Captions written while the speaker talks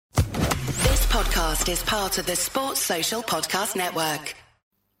podcast is part of the Sports Social Podcast Network.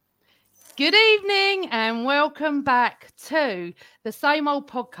 Good evening and welcome back to the Same Old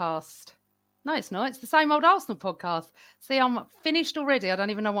Podcast. No, it's not. It's the Same Old Arsenal Podcast. See, I'm finished already. I don't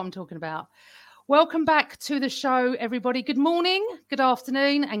even know what I'm talking about. Welcome back to the show, everybody. Good morning, good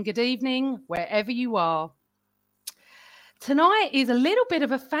afternoon and good evening, wherever you are. Tonight is a little bit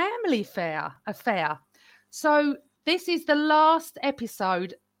of a family affair. So this is the last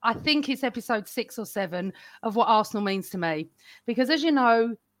episode, I think it's episode 6 or 7, of What Arsenal Means to Me. Because as you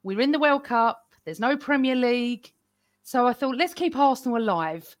know, we're in the World Cup, there's no Premier League. So I thought, let's keep Arsenal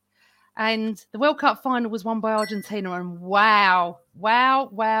alive. And the World Cup final was won by Argentina. And wow.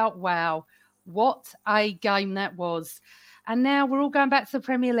 What a game that was. And now we're all going back to the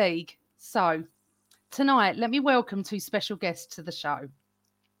Premier League. So tonight, let me welcome 2 special guests to the show.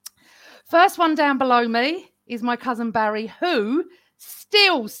 First one down below me is my cousin Barry, who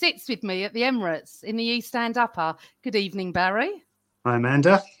still sits with me at the Emirates in the East Stand Upper. Good evening, Barry. Hi,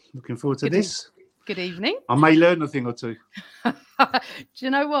 Amanda. Looking forward to this. Good evening. I may learn a thing or two. Do you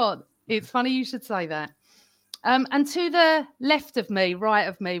know what? It's funny you should say that. And to the left of me, right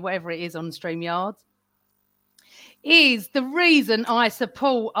of me, whatever it is on StreamYard, is the reason I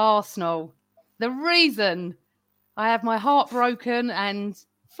support Arsenal. The reason I have my heart broken and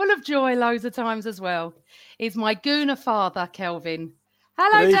full of joy loads of times as well is my Gooner father, Kelvin.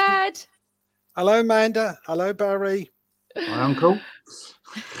 Hello, Dad. Hello, Amanda. Hello, Barry. Hi, Uncle.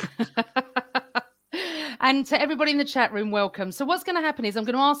 And to everybody in the chat room, welcome. So what's going to happen is I'm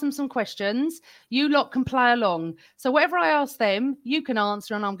going to ask them some questions. You lot can play along. So whatever I ask them, you can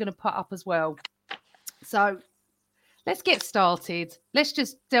answer and I'm going to put up as well. So let's get started. Let's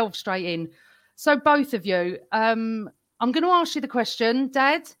just delve straight in. So both of you, I'm going to ask you the question,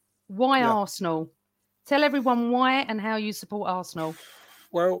 Dad, why Arsenal? Tell everyone why and how you support Arsenal.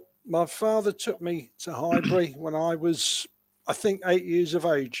 Well, my father took me to Highbury when I was, I think, 8 years of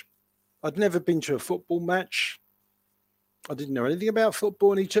age. I'd never been to a football match. I didn't know anything about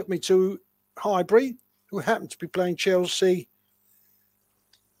football, and he took me to Highbury, who happened to be playing Chelsea,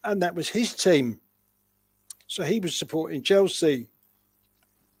 and that was his team. So he was supporting Chelsea.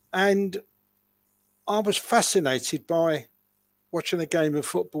 And I was fascinated by watching a game of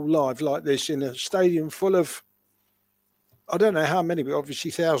football live like this in a stadium full of, I don't know how many, but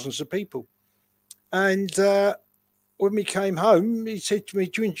obviously thousands of people. And when we came home, he said to me,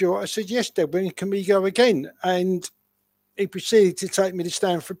 do you enjoy it? I said, yes, Dad, when can we go again? And he proceeded to take me to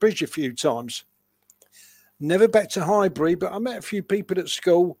Stamford Bridge a few times. Never back to Highbury, but I met a few people at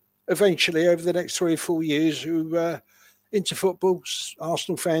school eventually over the next 3 or 4 years who were into football,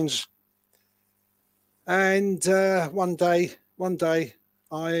 Arsenal fans. And one day,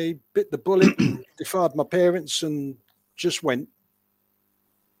 I bit the bullet, defied my parents and just went.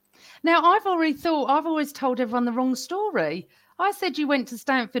 Now, I've always told everyone the wrong story. I said you went to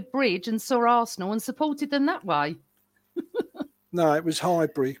Stamford Bridge and saw Arsenal and supported them that way. No, it was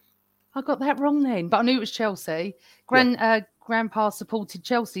Highbury. I got that wrong then, but I knew it was Chelsea. Grandpa supported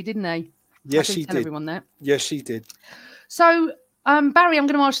Chelsea, didn't he? Yes, he tell did. Everyone that. Yes, he did. So, Barry, I'm going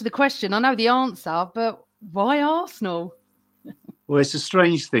to ask you the question. I know the answer, but why Arsenal? Well, it's a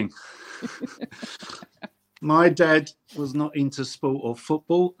strange thing. My dad was not into sport or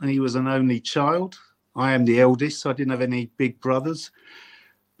football, and he was an only child. I am the eldest, so I didn't have any big brothers.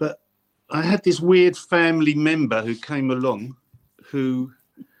 But I had this weird family member who came along whose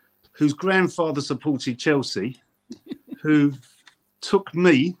grandfather supported Chelsea, who took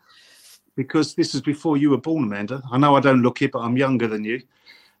me, because this was before you were born, Amanda. I know I don't look it, but I'm younger than you,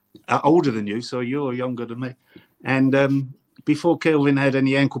 older than you, so you're younger than me. And before Kelvin had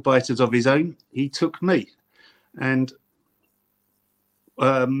any ankle biters of his own, he took me. And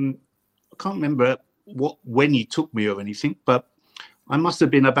I can't remember when he took me or anything, but I must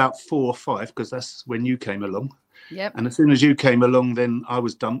have been about 4 or 5 because that's when you came along. Yep. And as soon as you came along, then I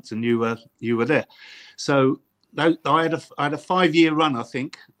was dumped and you were there. So I had a 5-year run, I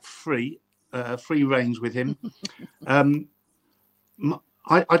think, free range with him. I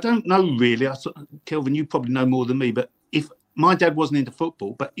don't know really. Kelvin, you probably know more than me, but if my dad wasn't into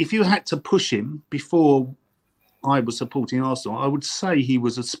football, but if you had to push him before I was supporting Arsenal, I would say he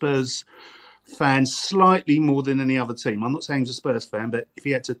was a Spurs fan slightly more than any other team. I'm not saying he's a Spurs fan, but if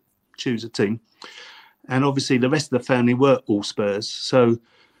he had to choose a team, and obviously the rest of the family were all Spurs. So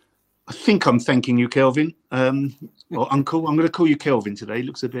I think I'm thanking you, Kelvin, or Uncle. I'm going to call you Kelvin today. It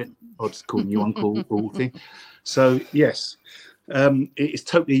looks a bit odd calling you Uncle all thing. So yes, it's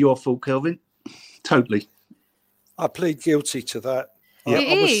totally your fault, Kelvin. Totally. I plead guilty to that. It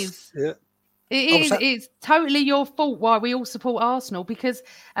is. Yeah. It's totally your fault why we all support Arsenal, because,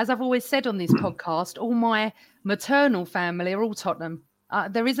 as I've always said on this podcast, all my maternal family are all Tottenham.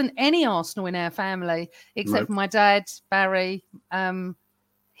 There isn't any Arsenal in our family except for my dad, Barry,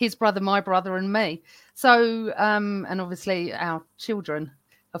 his brother, my brother, and me. So, and obviously our children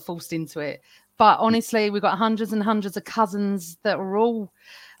are forced into it. But honestly, we've got hundreds and hundreds of cousins that are all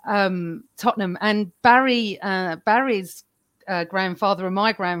Tottenham. And Barry's grandfather and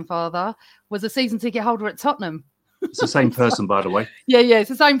my grandfather was a season ticket holder at Tottenham. It's the same person, by the way. Yeah, it's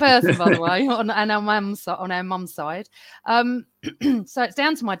the same person, by the way, on our mum's side. So it's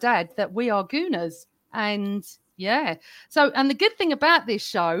down to my dad that we are Gooners, and yeah. So, and the good thing about this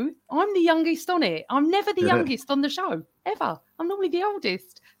show, I'm the youngest on it. I'm never the youngest on the show ever. I'm normally the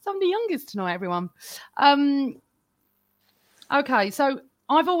oldest, so I'm the youngest tonight, everyone. Okay, so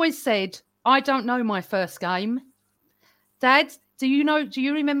I've always said I don't know my first game. Dad, do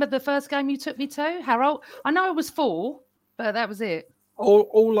you remember the first game you took me to, Harold? I know I was 4, but that was it.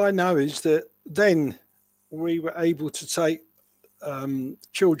 All I know is that then we were able to take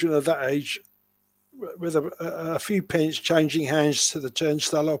children of that age with a few pence changing hands to the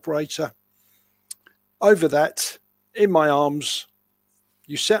turnstile operator. Over that, in my arms,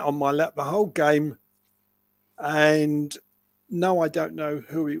 you sat on my lap the whole game, and no, I don't know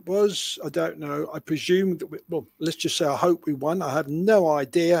who it was. I don't know. I presume that, let's just say I hope we won. I have no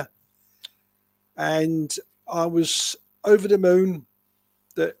idea. And I was over the moon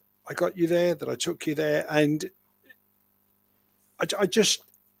that I got you there, that I took you there. And I just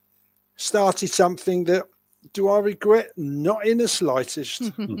started something that, do I regret? Not in the slightest.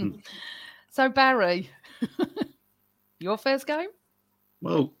 So, Barry, your first game?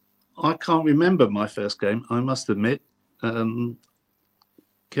 Well, I can't remember my first game, I must admit.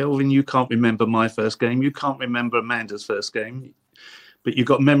 Kelvin, you can't remember my first game. You can't remember Amanda's first game, but you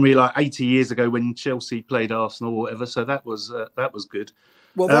got memory like 80 years ago when Chelsea played Arsenal or whatever. So that was good.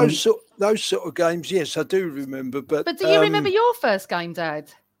 Well, those sort of games, yes, I do remember. But do you remember your first game,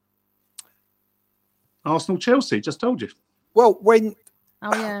 Dad? Arsenal Chelsea, just told you. Well, when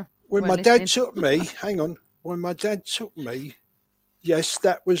my dad took me, when my dad took me, yes,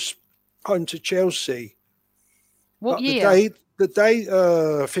 that was home to Chelsea. What year? The day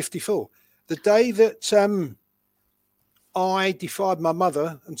 54. The day that I defied my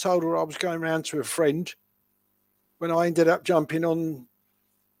mother and told her I was going round to a friend, when I ended up jumping on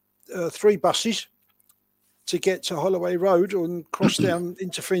 3 buses to get to Holloway Road and cross down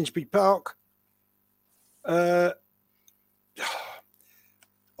into Finsbury Park. All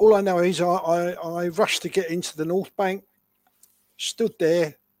I know is I rushed to get into the North Bank, stood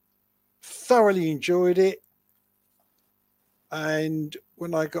there, thoroughly enjoyed it. And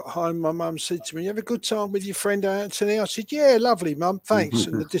when I got home, my mum said to me, "You have a good time with your friend Anthony?" I said, "Yeah, lovely, Mum, thanks."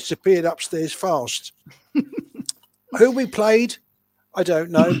 And I disappeared upstairs fast. Who we played, I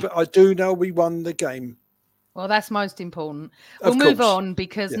don't know, but I do know we won the game. Well, that's most important. We'll move on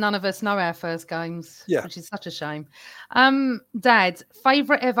because none of us know our first games, which is such a shame. Dad,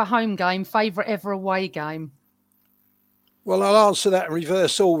 favourite ever home game, favourite ever away game? Well, I'll answer that in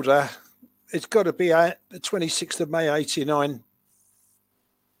reverse order. It's got to be the 26th of May, 89.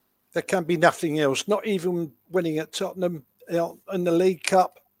 There can be nothing else, not even winning at Tottenham in the League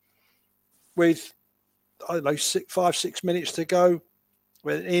Cup with, I don't know, 5-6 minutes to go,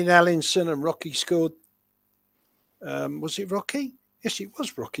 when Ian Allinson and Rocky scored. Was it Rocky? Yes, it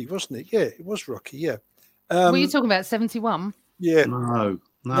was Rocky, wasn't it? Yeah, it was Rocky, yeah. Were you talking about 71? Yeah. No,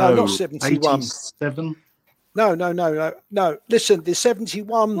 not 71. 87? No. Listen, the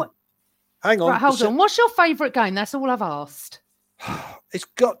 71... What? Hang on. Right, hold on. What's your favourite game? That's all I've asked. It's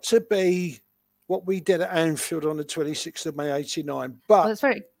got to be what we did at Anfield on the 26th of May, 89. But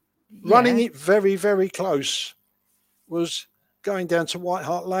running it very, very close was going down to White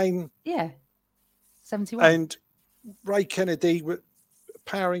Hart Lane. Yeah, 71. And Ray Kennedy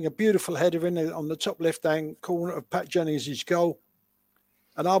powering a beautiful header in on the top left-hand corner of Pat Jennings' goal.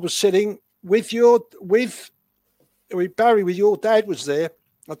 And I was sitting with Barry, with your dad was there.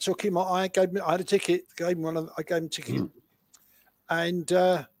 I took him. I had a ticket. I gave him a ticket, and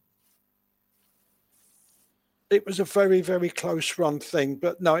it was a very, very close run thing.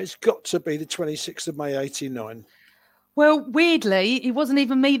 But no, it's got to be the 26th of May, 89. Well, weirdly, it wasn't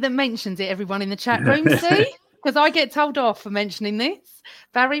even me that mentioned it. Everyone in the chat room, see, because I get told off for mentioning this.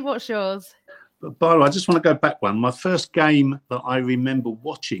 Barry, what's yours? But by the way, I just want to go back one. My first game that I remember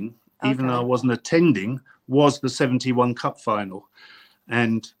watching, even though I wasn't attending, was the 71 Cup final.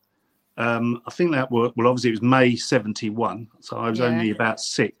 And I think that obviously it was May 71. So I was only about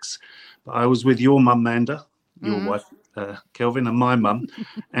 6. But I was with your mum, Amanda, your wife, Kelvin, and my mum.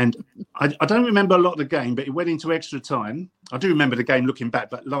 And I don't remember a lot of the game, but it went into extra time. I do remember the game looking back,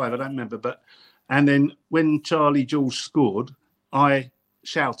 but live, I don't remember. And then when Charlie George scored, I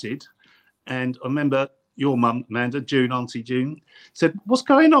shouted. And I remember your mum, Amanda, Auntie June, said, "What's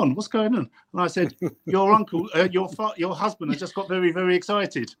going on? What's going on?" And I said, "Your uncle, your husband has just got very, very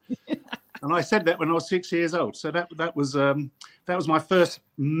excited." And I said that when I was 6 years old. So that was my first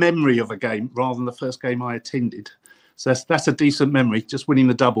memory of a game rather than the first game I attended. So that's a decent memory, just winning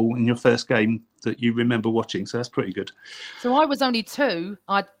the double in your first game that you remember watching. So that's pretty good. So I was only 2.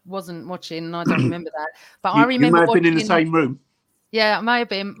 I wasn't watching, and I don't remember that. But I remember you may have been in the same room. Yeah, it may have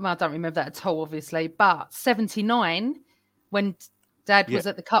been. Well, I don't remember that at all, obviously. But 79, when Dad was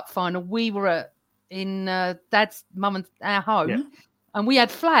at the cup final, we were in Dad's mum and our home, and we had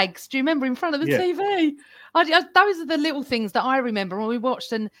flags. Do you remember, in front of the TV? Those are the little things that I remember when we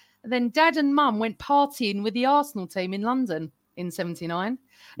watched. And then Dad and Mum went partying with the Arsenal team in London in 79.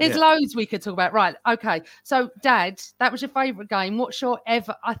 There's loads we could talk about. Right, okay. So, Dad, that was your favourite game. What's your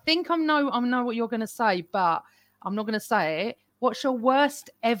ever? I think I know what you're going to say, but I'm not going to say it. What's your worst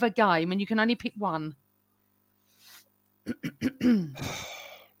ever game? And you can only pick one.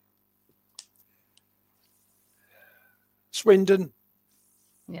 Swindon.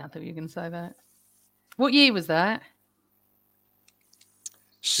 Yeah, I thought you were going to say that. What year was that?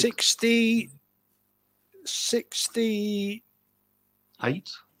 69, I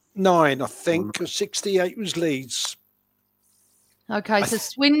think. 68 was Leeds. Okay, so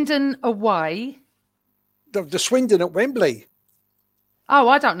Swindon away. The Swindon at Wembley. Oh,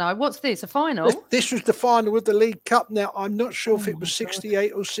 I don't know. What's this? A final? This was the final of the League Cup. Now, I'm not sure if it was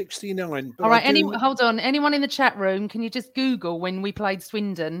 68 or 69. All right. Hold on. Anyone in the chat room, can you just Google when we played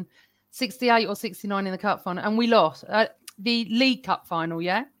Swindon, 68 or 69 in the cup final? And we lost the League Cup final,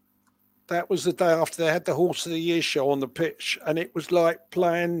 yeah? That was the day after they had the Horse of the Year show on the pitch. And it was like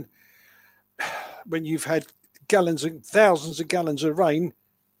playing when you've had gallons and thousands of gallons of rain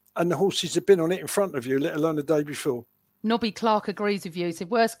and the horses have been on it in front of you, let alone the day before. Nobby Clark agrees with you. He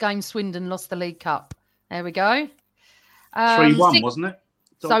said, worst game, Swindon lost the League Cup. There we go. 3-1, wasn't it?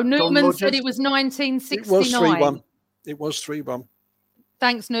 So Newman said it was 1969. It was 3-1.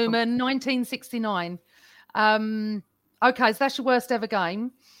 Thanks, Newman. 1969. Okay, so that's your worst ever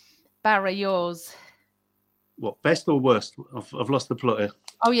game. Barry, yours. What, best or worst? I've lost the plot here.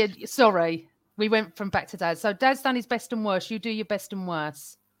 Oh, yeah, sorry. We went from back to Dad. So Dad's done his best and worst. You do your best and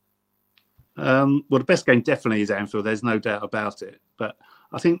worst. Well, the best game definitely is Anfield. There's no doubt about it. But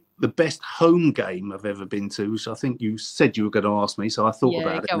I think the best home game I've ever been to, which I think you said you were going to ask me, so I thought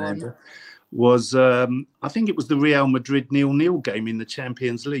about it, Amanda, was I think it was the Real Madrid 0-0 game in the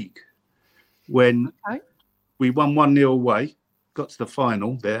Champions League when we won 1-0 away, got to the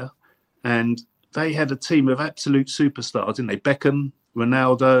final there, and they had a team of absolute superstars, didn't they? Beckham,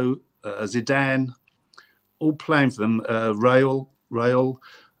 Ronaldo, Zidane, all playing for them. Raul,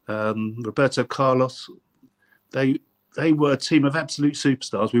 Roberto Carlos. They were a team of absolute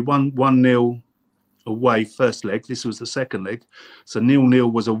superstars. We won 1-0 away first leg. This was the second leg. So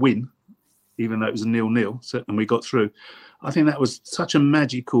 0-0 was a win, even though it was a 0-0. And we got through. I think that was such a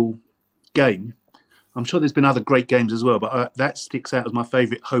magical game. I'm sure there's been other great games as well, but that sticks out as my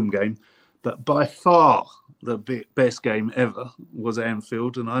favourite home game. But by far the best game ever was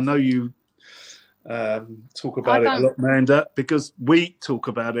Anfield. And I know you talk about it a lot, Amanda, because we talk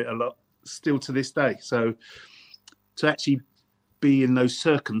about it a lot still to this day. So to actually be in those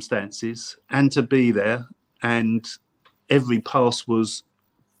circumstances and to be there, and every pass was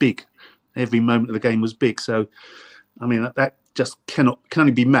big, every moment of the game was big. So I mean that just can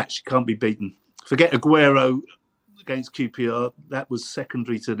only be matched, can't be beaten. Forget Aguero against QPR, that was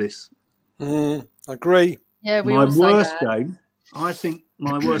secondary to this. Agree. Yeah, my worst game, I think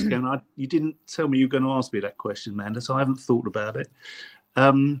my worst game, you didn't tell me you were going to ask me that question, Amanda, so I haven't thought about it.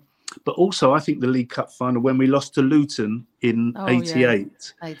 But also, I think the League Cup final when we lost to Luton in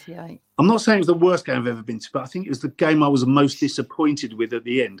 88. 88. I'm not saying it was the worst game I've ever been to, but I think it was the game I was most disappointed with at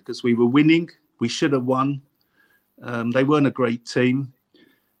the end because we were winning. We should have won. They weren't a great team.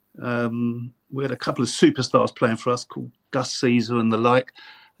 We had a couple of superstars playing for us called Gus Caesar and the like.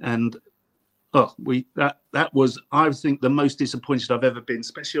 And that was, I think, the most disappointed I've ever been,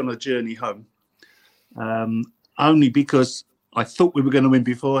 especially on a journey home. Only because I thought we were going to win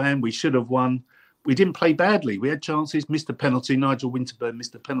beforehand. We should have won. We didn't play badly. We had chances, missed a penalty. Nigel Winterburn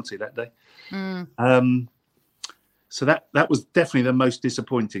missed a penalty that day. So that was definitely the most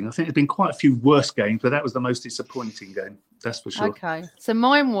disappointing. I think there's been quite a few worse games, but that was the most disappointing game. That's for sure. Okay, so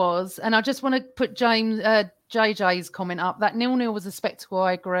mine was, and I just want to put JJ's comment up. That 0-0 was a spectacle,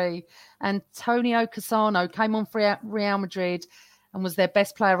 I agree. Antonio Cassano came on for Real Madrid and was their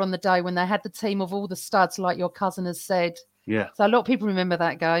best player on the day when they had the team of all the studs, like your cousin has said. Yeah. So a lot of people remember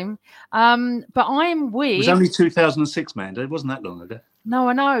that game. But I'm with... It was only 2006, man. It wasn't that long ago. No,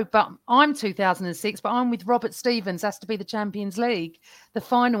 I know, but I'm 2006, but I'm with Robert Stevens. Has to be the Champions League, the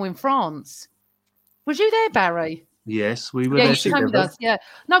final in France. Was you there, Barry? Yes, we were Yeah, there you came with together. us. Yeah,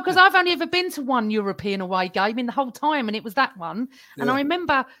 no, because I've only ever been to one European away game in the whole time, and it was that one. And I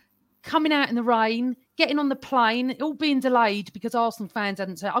remember coming out in the rain, getting on the plane, it all being delayed because Arsenal fans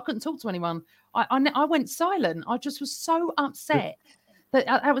hadn't said. I couldn't talk to anyone. I went silent. I just was so upset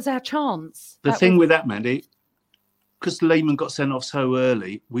that was our chance. The thing with that, Mandy, because Lehman got sent off so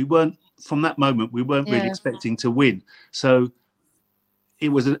early, we weren't really expecting to win. So it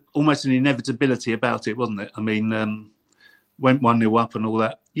was almost an inevitability about it, wasn't it? I mean, went 1-0 up and all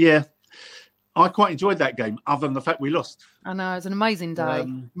that. Yeah, I quite enjoyed that game, other than the fact we lost. I know, it was an amazing day.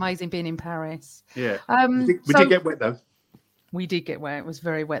 Amazing being in Paris. Yeah. We did get wet, though. We did get wet. It was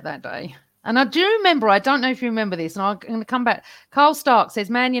very wet that day. And I do remember, I don't know if you remember this, and I'm going to come back. Carl Stark says,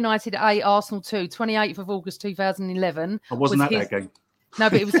 Man United 8, Arsenal 2, 28th of August 2011. I wasn't at that game. No,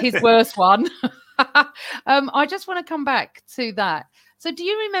 but it was his worst one. I just want to come back to that. So do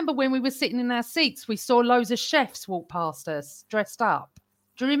you remember when we were sitting in our seats, we saw loads of chefs walk past us dressed up?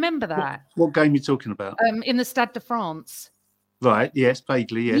 Do you remember that? What game are you talking about? In the Stade de France. Right, yes,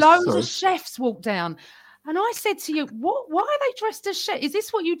 vaguely, yes. Loads of chefs walked down. And I said to you, why are they dressed as chefs? Is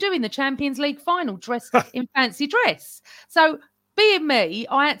this what you do in the Champions League final, dressed in fancy dress? So being me,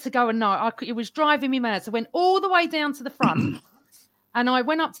 I had to go and know. It was driving me mad. So I went all the way down to the front and I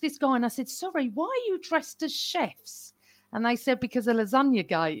went up to this guy and I said, sorry, why are you dressed as chefs? And they said, because of Lasagna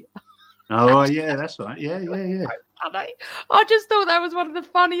Gate. Oh, yeah, that's right. Yeah. I just thought that was one of the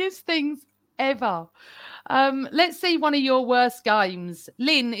funniest things ever. Let's see one of your worst games.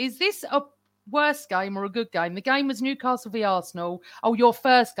 Lynn, is this a worst game or a good game? The game was Newcastle v Arsenal. Oh, your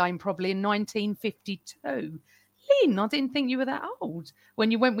first game probably in 1952. Lynn, I didn't think you were that old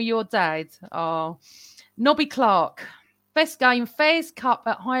when you went with your dad. Oh, Nobby Clark. Best game, Fairs Cup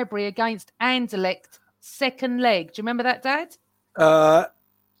at Highbury against Anderlecht, second leg. Do you remember that, Dad?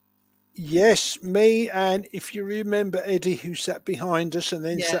 Yes, me, and if you remember Eddie, who sat behind us and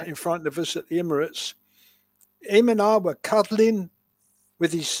then sat in front of us at the Emirates, him and I were cuddling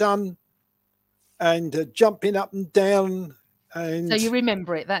with his son and jumping up and down. And so you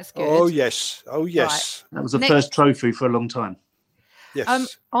remember it? That's good. Oh yes. Right. That was the first trophy for a long time.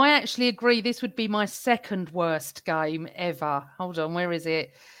 Yes. I actually agree. This would be my second worst game ever. Hold on, where is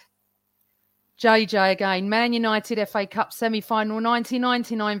it? JJ again. Man United FA Cup semi-final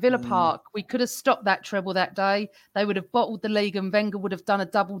 1999 Villa Park. We could have stopped that treble that day. They would have bottled the league and Wenger would have done a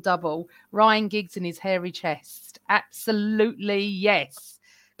double-double. Ryan Giggs in his hairy chest. Absolutely, yes.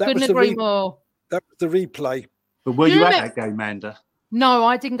 Couldn't agree more. That was the replay. But were you at that game, Amanda? No,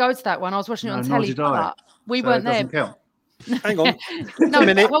 I didn't go to that one. I was watching it on telly. Did I. We weren't there. Count. Hang on. No, a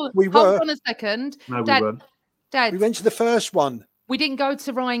minute. We were. Hold on a second. No, we weren't. Dad, we went to the first one. We didn't go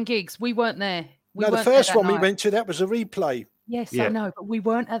to Ryan Giggs. We weren't there. The first one we went to, that was a replay. Yes, I know, but we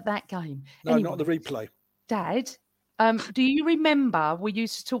weren't at that game. No, anyway, not the replay. Dad, do you remember we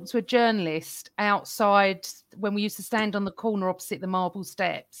used to talk to a journalist outside when we used to stand on the corner opposite the marble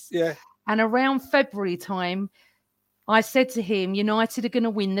steps? Yeah. And around February time, I said to him, United are going to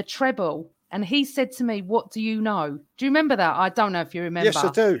win the treble. And he said to me, what do you know? Do you remember that? I don't know if you remember. Yes,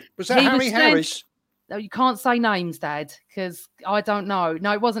 I do. Was that Harry Harris? You can't say names, Dad, because I don't know.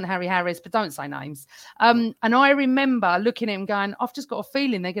 No, it wasn't Harry Harris, but don't say names. And I remember looking at him going, I've just got a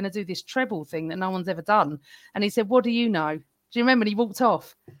feeling they're going to do this treble thing that no one's ever done. And he said, what do you know? Do you remember? And he walked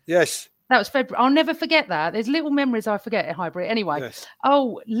off. Yes. That was February. I'll never forget that. There's little memories I forget at Highbury. Anyway. Yes.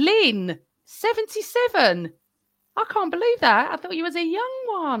 Oh, Lynn, 77. I can't believe that. I thought you was a young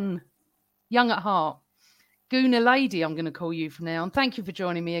one. Young at heart. Gooner Lady, I'm going to call you from now on. Thank you for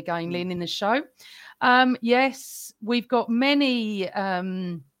joining me again, Lynn, in the show. Yes, we've got many.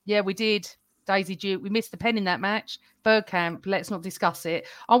 We did. Daisy Duke. We missed the pen in that match. Bergkamp. Let's not discuss it.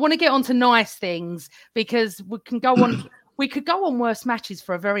 I want to get on to nice things because we can go on. We could go on worse matches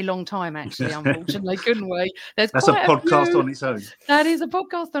for a very long time, actually, unfortunately, couldn't we? That's a podcast on its own. That is a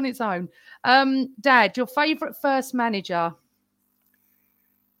podcast on its own. Dad, your favourite first manager?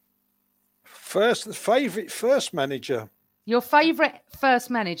 Favourite first manager? Your favourite first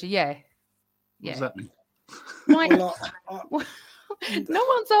manager, yeah. What does that mean? No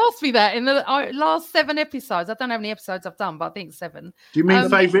one's asked me that in the last 7 episodes. I don't know how many episodes I've done, but I think 7. Do you mean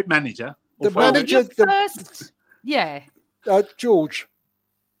favourite manager? The manager? First, yeah. George.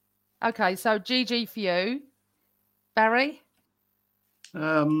 Okay, so GG for you. Barry?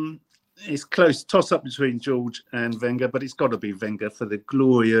 It's close, toss up between George and Wenger, but it's got to be Wenger for the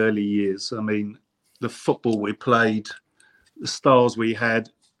glory early years. I mean, the football we played, the stars we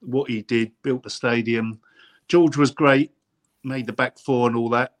had, what he did, built the stadium. George was great, made the back four and all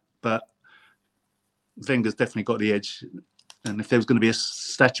that, but Wenger's definitely got the edge. And if there was going to be a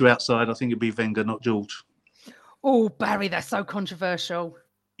statue outside, I think it'd be Wenger, not George. Oh, Barry, that's so controversial.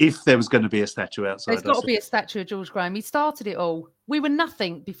 If there was going to be a statue outside. There's got to be a statue of George Graham. He started it all. We were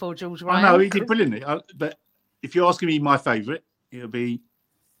nothing before George Graham. I know, he did brilliantly. But if you're asking me my favourite, it'll be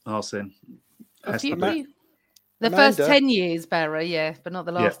Arsene. The first 10 years, Barry, yeah, but not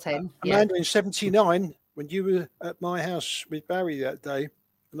the last 10. Amanda, in 79, when you were at my house with Barry that day,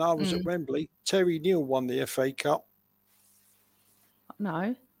 and I was at Wembley, Terry Neal won the FA Cup.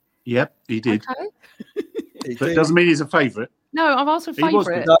 No. Yep, he did. Okay. But it doesn't mean he's a favourite. No, I've asked for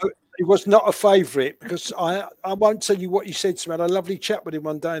favourite. No, he was not a favourite because I won't tell you what he said to me. I had a lovely chat with him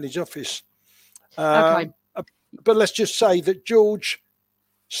one day in his office. Okay. But let's just say that George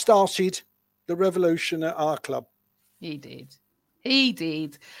started the revolution at our club. He did. He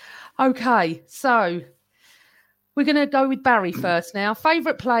did. Okay, so we're going to go with Barry first now.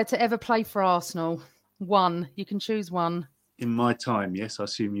 Favourite player to ever play for Arsenal? One. You can choose one. In my time, yes, I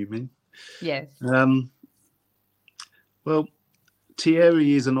assume you mean. Yes. Well,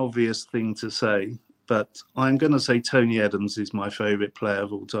 Thierry is an obvious thing to say, but I'm going to say Tony Adams is my favourite player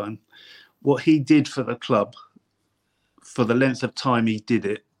of all time. What he did for the club, for the length of time he did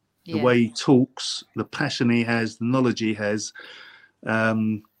it, the way he talks, the passion he has, the knowledge he has.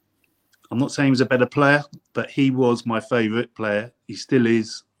 I'm not saying he was a better player, but he was my favourite player. He still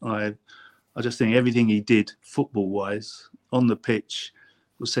is. I just think everything he did football-wise on the pitch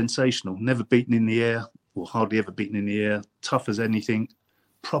was sensational. Never beaten in the air, or hardly ever beaten in the air. Tough as anything.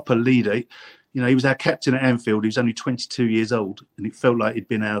 Proper leader. You know, he was our captain at Anfield. He was only 22 years old, and it felt like he'd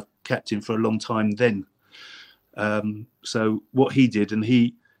been our captain for a long time then. So what he did, and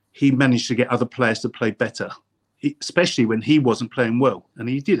he managed to get other players to play better, especially when he wasn't playing well. And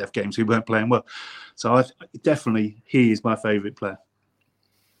he did have games he weren't playing well. So definitely he is my favourite player.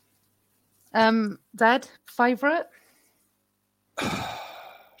 Dad, favourite?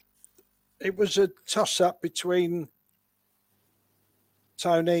 It was a toss-up between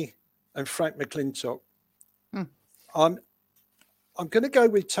Tony and Frank McClintock. I'm going to go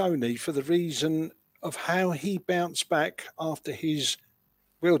with Tony for the reason of how he bounced back after his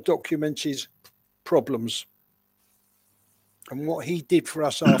well-documented problems and what he did for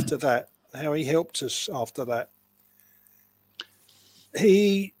us after that, how he helped us after that.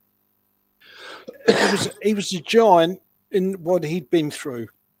 He was a giant in what he'd been through.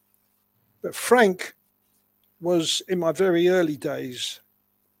 But Frank was, in my very early days,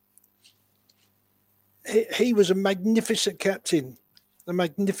 he was a magnificent captain, a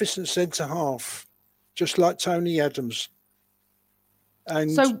magnificent centre-half, just like Tony Adams.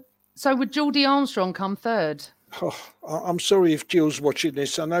 And so would Geordie Armstrong come third? Oh, I'm sorry if Jill's watching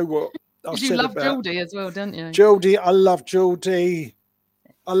this. I know what I said about... You love Geordie as well, don't you? Geordie, I love Geordie.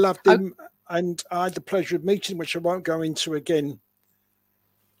 I loved him, and I had the pleasure of meeting him, which I won't go into again.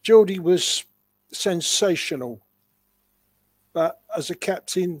 Geordie was sensational. But as a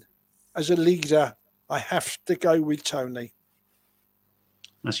captain, as a leader, I have to go with Tony.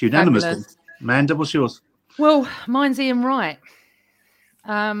 That's unanimous. Amanda, what's yours? Well, mine's Ian Wright.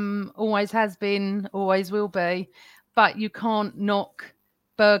 Always has been, always will be. But you can't knock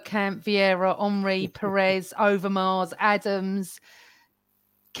Bergkamp, Vieira, Henry, Perez, Overmars, Adams,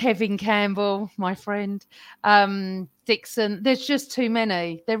 Kevin Campbell, my friend, Dixon. There's just too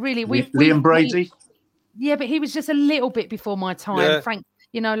many. They're really... Liam Brady? Yeah, but he was just a little bit before my time. Yeah. Frank,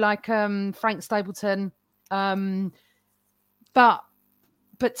 like Frank Stapleton. But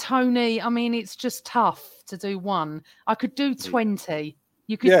Tony, I mean, it's just tough to do one. I could do 20.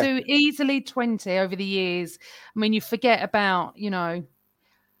 You could do easily 20 over the years. I mean, you forget about,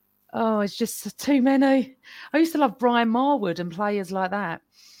 it's just too many. I used to love Brian Marwood and players like that.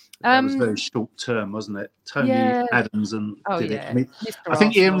 That was very short term, wasn't it? Tony Adams did it. I think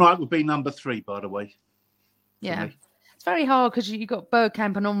Arsenal. Ian Wright would be number 3, by the way. Yeah. It's very hard because you got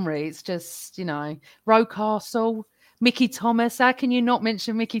Bergkamp and Henry. It's just, Rocastle, Mickey Thomas. How can you not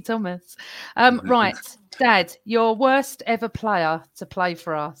mention Mickey Thomas? Right, Dad, your worst ever player to play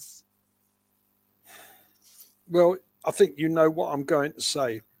for us? Well, I think you know what I'm going to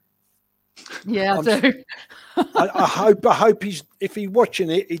say. Yeah, I do. I hope if he's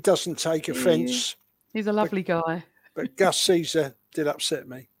watching it, he doesn't take offence. He's a lovely guy. But Gus Caesar did upset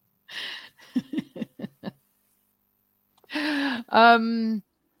me.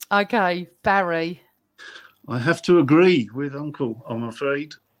 Okay, Barry. I have to agree with Uncle, I'm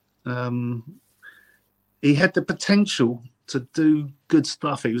afraid. He had the potential to do good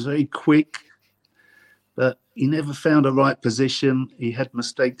stuff. He was very quick, but he never found a right position. He had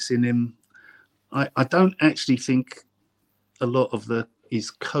mistakes in him. I don't actually think a lot of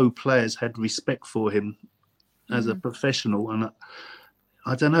his co-players had respect for him as a professional. And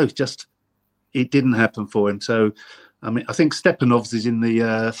I don't know, just it didn't happen for him. So, I mean, I think Stepanovs is in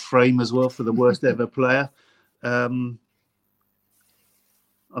the frame as well for the worst ever player. I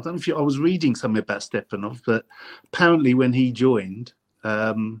don't know if I was reading something about Stepanov, but apparently when he joined,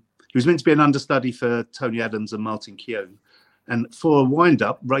 he was meant to be an understudy for Tony Adams and Martin Keown. And for a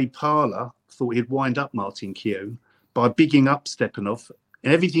wind-up, Ray Parlour thought he'd wind up Martin Keown by bigging up Stepanov.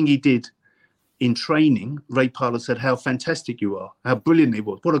 And everything he did in training, Ray Parlour said how fantastic you are, how brilliant he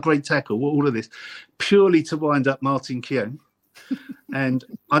was, what a great tackle, all of this, purely to wind up Martin Keown. And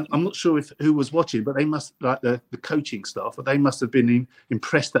I'm not sure who was watching, but they must, like the coaching staff, but they must have been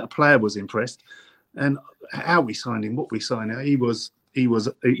impressed that a player was impressed. And how we signed him, what we signed him, he was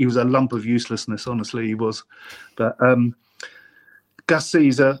a lump of uselessness, honestly, he was. But Gus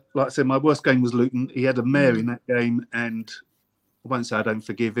Caesar, like I said, my worst game was Luton. He had a mare in that game, and I won't say I don't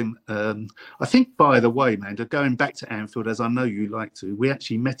forgive him. I think, by the way, Amanda, going back to Anfield, as I know you like to, we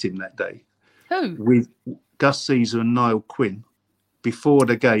actually met him that day. Who? With Gus Caesar and Niall Quinn before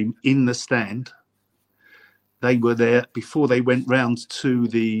the game in the stand. They were there before they went round to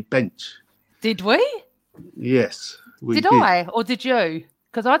the bench. Did we? Yes. Did I or did you?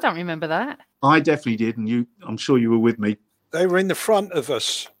 Because I don't remember that. I definitely did, and I'm sure you were with me. They were in the front of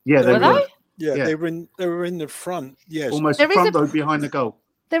us. Yeah, were they? Yeah, they were in the front. Yes, almost front row behind the goal.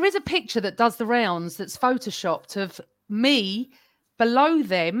 There is a picture that does the rounds that's photoshopped of me below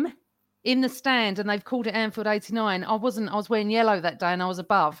them in the stand, and they've called it Anfield 89. I was wearing yellow that day, and I was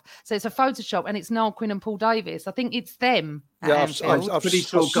above. So it's a Photoshop, and it's Niall Quinn and Paul Davis. I think it's them. Yeah, I'm pretty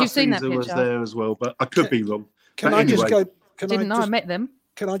sure Gus Caesar was there as well, but I could be wrong. Can I just go? I met them.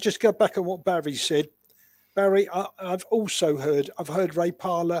 Can I just go back on what Barry said? Barry, I've heard Ray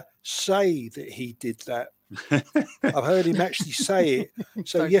Parlour say that he did that. I've heard him actually say it.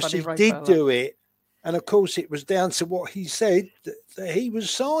 So yes, he did do it. And of course, it was down to what he said that he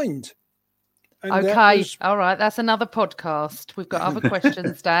was signed. And okay, all right. That's another podcast. We've got other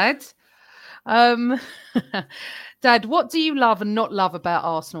questions, Dad. Dad, what do you love and not love about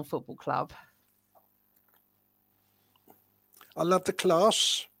Arsenal Football Club? I love the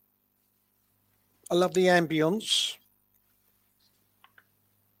class. I love the ambience.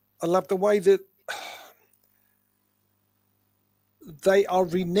 I love the way that they are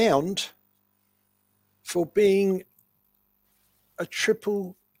renowned for being a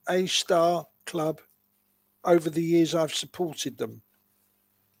triple A star club over the years I've supported them.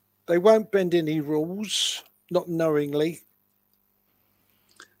 They won't bend any rules, not knowingly.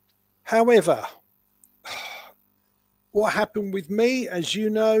 However, what happened with me, as you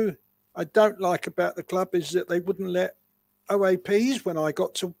know, I don't like about the club is that they wouldn't let OAPs, when I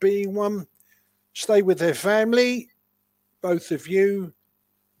got to being one, stay with their family, both of you,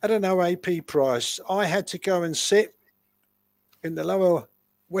 at an OAP price. I had to go and sit in the lower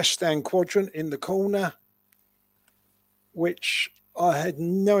West Stand quadrant in the corner, which I had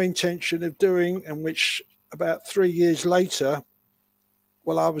no intention of doing, and which about 3 years later,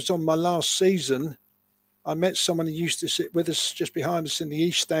 while I was on my last season, I met someone who used to sit with us just behind us in the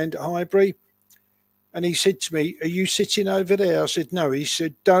East Stand at Highbury. And he said to me, "Are you sitting over there?" I said, "No." He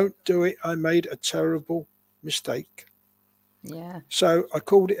said, "Don't do it. I made a terrible mistake." Yeah. So I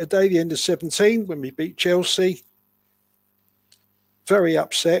called it a day, the end of 17, when we beat Chelsea. Very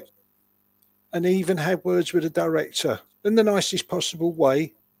upset. And even had words with the director in the nicest possible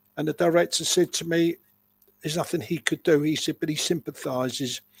way. And the director said to me, there's nothing he could do. He said, but he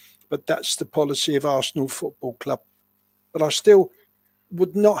sympathises. But that's the policy of Arsenal Football Club. But I still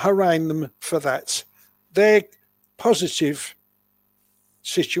would not harangue them for that. Their positive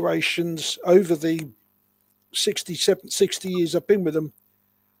situations over the 60 years I've been with them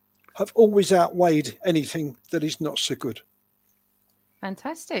have always outweighed anything that is not so good.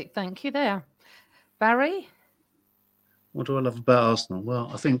 Fantastic. Thank you there. Barry? What do I love about Arsenal?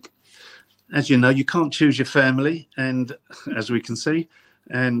 Well, I think, as you know, you can't choose your family, and as we can see,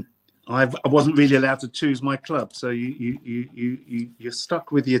 and I wasn't really allowed to choose my club, so you're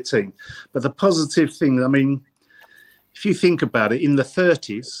stuck with your team. But the positive thing, I mean, if you think about it, in the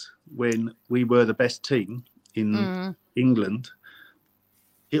 30s, when we were the best team in England,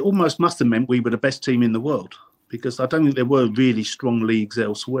 it almost must have meant we were the best team in the world, because I don't think there were really strong leagues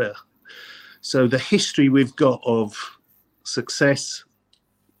elsewhere. So the history we've got of success,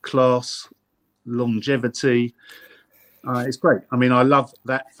 class, longevity. It's great. I mean, I love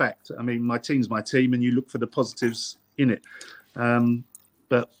that fact. I mean, my team's my team, and you look for the positives in it.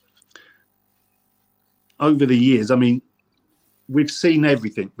 But over the years, I mean, we've seen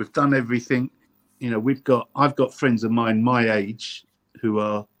everything. We've done everything. You know, I've got friends of mine my age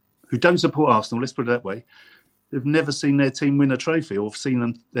who don't support Arsenal. Let's put it that way. Who've never seen their team win a trophy, or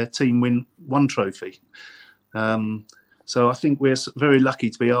seen their team win one trophy. So I think we're very lucky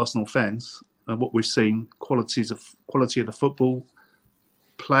to be Arsenal fans. And what we've seen, quality of the football,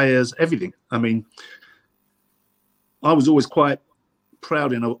 players, everything. I mean, I was always quite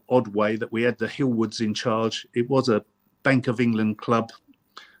proud in an odd way that we had the Hillwoods in charge. It was a Bank of England club.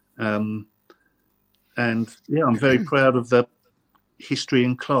 And yeah, I'm very proud of the history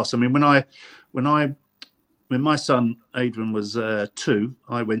and class. I mean, when my son Adrian was 2,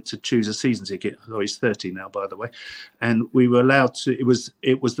 I went to choose a season ticket. Oh, he's 30 now, by the way. And we were allowed to,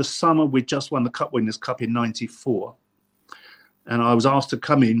 it was the summer we just won the Cup Winners' Cup in 94. And I was asked to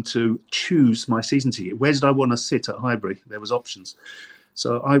come in to choose my season ticket. Where did I want to sit at Highbury? There was options.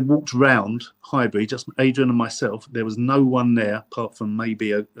 So I walked round Highbury, just Adrian and myself. There was no one there apart from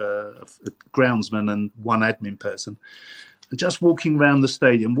maybe a groundsman and one admin person. And just walking around the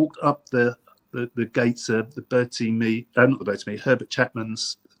stadium, walked up the gates of the Herbert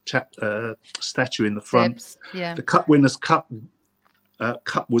Chapman's statue in the front. Yeah. The Cup Winners' Cup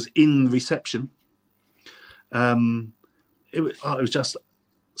was in reception. It was just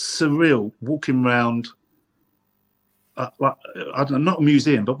surreal walking around. Like, I don't know, not a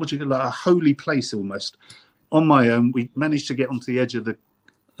museum, but like a holy place almost. On my own, we managed to get onto the edge of the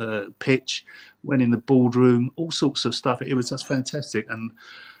pitch, went in the boardroom, all sorts of stuff. It was just fantastic, and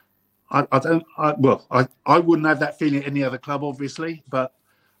I wouldn't have that feeling at any other club, obviously, but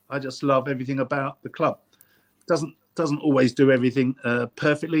I just love everything about the club. Doesn't always do everything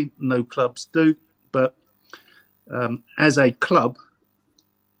perfectly. No clubs do, but as a club,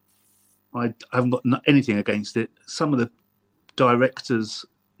 I haven't got anything against it. Some of the directors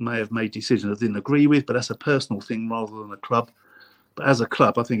may have made decisions I didn't agree with, but that's a personal thing rather than a club. But as a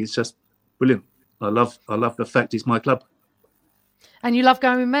club, I think it's just brilliant. I love the fact it's my club. And you love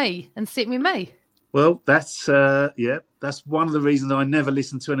going with me and sitting with me. Well, that's one of the reasons I never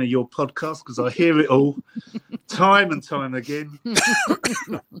listen to any of your podcasts, because I hear it all time and time again.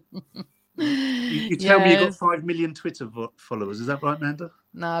 You tell me you got 5 million Twitter followers. Is that right, Amanda?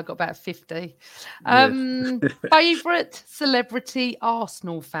 No, I got about 50. Favourite celebrity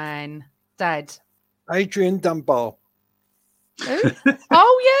Arsenal fan, Dad? Adrian Dunbar. Who?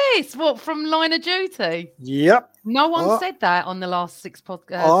 Oh, yes. What, from Line of Duty? Yep. No one said that on the last 6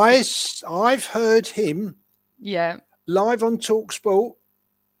 podcasts. I've heard him live on TalkSport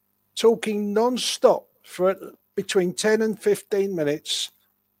talking non-stop for between 10 and 15 minutes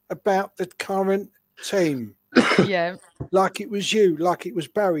about the current team. Yeah. Like it was you, like it was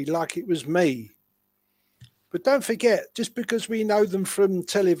Barry, like it was me. But don't forget, just because we know them from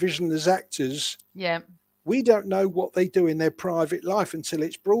television as actors, we don't know what they do in their private life until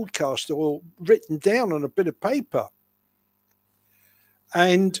it's broadcast or written down on a bit of paper.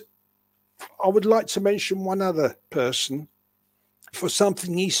 And I would like to mention one other person for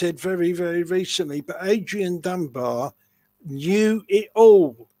something he said very, very recently. But Adrian Dunbar knew it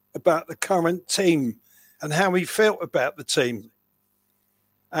all about the current team and how he felt about the team.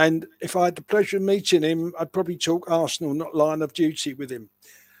 And if I had the pleasure of meeting him, I'd probably talk Arsenal, not Line of Duty with him.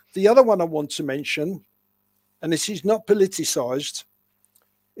 The other one I want to mention, and this is not politicised,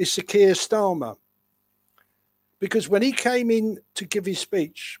 is Sir Keir Starmer. Because when he came in to give his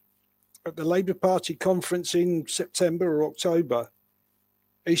speech at the Labour Party conference in September or October,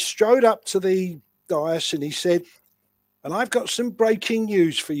 he strode up to the dais and he said, and I've got some breaking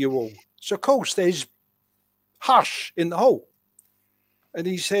news for you all. So, of course, there's hush in the hall. And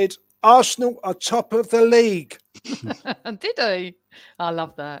he said, Arsenal are top of the league. Did he? I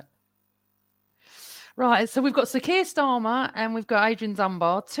love that. Right, so we've got Sir Keir Starmer and we've got Adrian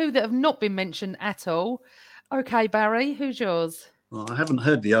Dunbar, 2 that have not been mentioned at all. Okay, Barry, who's yours? Well, I haven't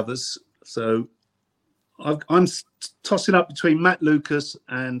heard the others, so I'm tossing up between Matt Lucas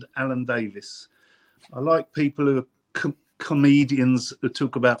and Alan Davis. I like people who are comedians who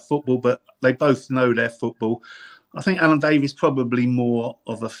talk about football, but they both know their football. I think Alan Davis probably more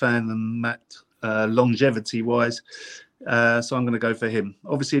of a fan than Matt, longevity-wise. So I'm going to go for him.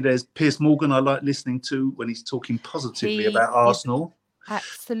 Obviously, there's Piers Morgan I like listening to when he's talking positively about Arsenal.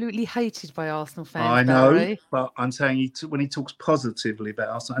 Absolutely hated by Arsenal fans. I know, Barry. but I'm saying when he talks positively about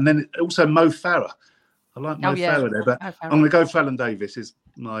Arsenal. And then also Mo Farah. I like Mo Farah there, but I'm going to go for Alan Davis. Is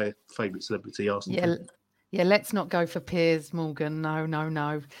my favourite celebrity Arsenal fan. Yeah, let's not go for Piers Morgan.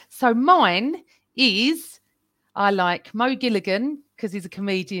 No. So mine is, I like Mo Gilligan because he's a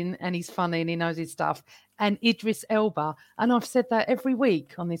comedian and he's funny and he knows his stuff, and Idris Elba. And I've said that every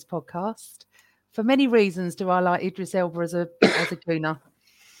week on this podcast. For many reasons do I like Idris Elba as a gooner.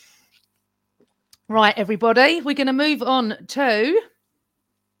 Right, everybody, we're going to move on to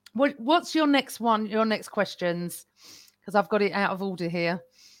what's your next one? Your next questions, because I've got it out of order here.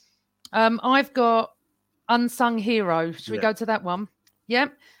 I've got unsung hero. Should we go to that one?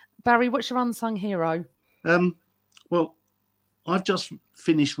 Yep. Barry, what's your unsung hero? Well, I've just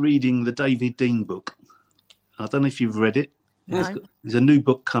finished reading the David Dein book. I don't know if you've read it. No. There's a new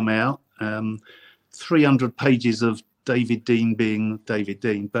book come out. 300 pages of David Dein being David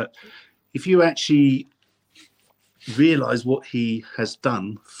Dein. But if you actually realise what he has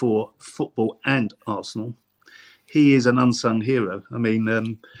done for football and Arsenal, he is an unsung hero. I mean,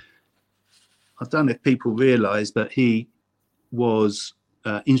 I don't know if people realise, but he was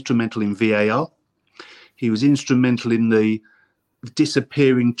instrumental in VAR. He was instrumental in the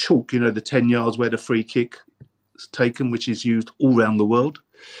disappearing chalk, the 10 yards where the free kick is taken, which is used all around the world.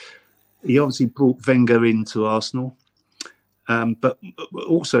 He obviously brought Wenger into Arsenal, but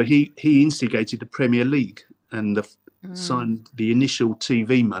also he instigated the Premier League and signed the initial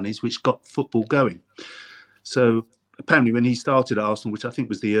TV monies, which got football going. So apparently when he started Arsenal, which I think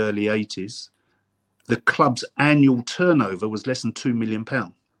was the early 80s, the club's annual turnover was less than £2 million.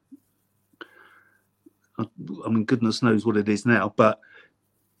 I mean, goodness knows what it is now, but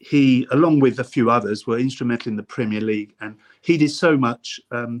he, along with a few others, were instrumental in the Premier League, and he did so much.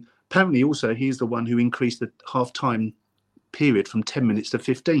 Apparently, also, he's the one who increased the half-time period from 10 minutes to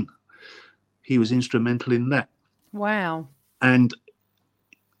 15. He was instrumental in that. Wow. And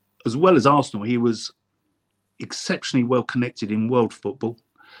as well as Arsenal, he was exceptionally well connected in world football,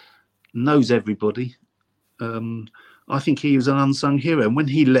 knows everybody. I think he was an unsung hero. And when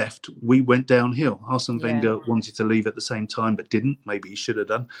he left, we went downhill. Arsene Wenger wanted to leave at the same time, but didn't. Maybe he should have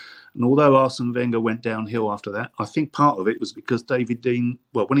done. And although Arsene Wenger went downhill after that, I think part of it was because David Dein,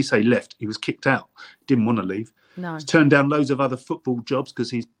 well, when he say left, he was kicked out. Didn't want to leave. No. He's turned down loads of other football jobs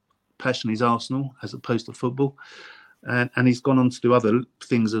because his passion is Arsenal as opposed to football. And he's gone on to do other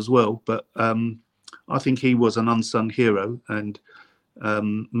things as well. But I think he was an unsung hero. And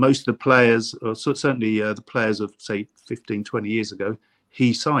most of the players, or certainly the players of, say, 15, 20 years ago,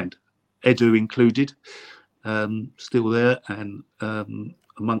 he signed. Edu included, still there, and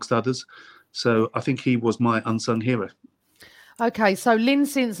amongst others. So I think he was my unsung hero. Okay, so Lynn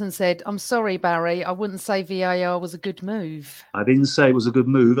Simpson said, I'm sorry, Barry, I wouldn't say VAR was a good move. I didn't say it was a good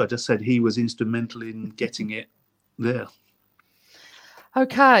move. I just said he was instrumental in getting it there.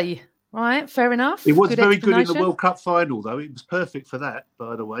 Okay, right, fair enough. It was very good in the World Cup final, though. It was perfect for that,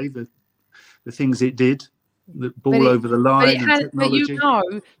 by the way, the things it did. The ball over the line and technology.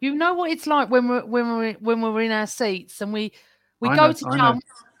 But you know what it's like when we're in our seats and we go to jump,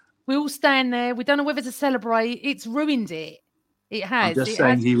 we all stand there, we don't know whether to celebrate. It's ruined it. It has. I'm just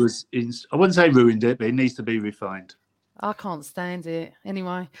saying he was. I wouldn't say ruined it, but it needs to be refined. I can't stand it.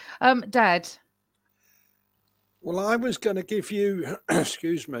 Anyway, Dad. Well, I was going to give you,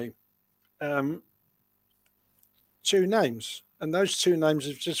 excuse me, 2 names, and those 2 names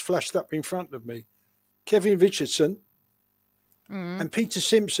have just flashed up in front of me: Kevin Richardson and Peter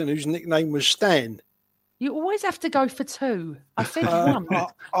Simpson, whose nickname was Stan. You always have to go for 2. I said one.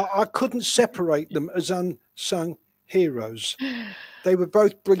 I couldn't separate them as unsung heroes. They were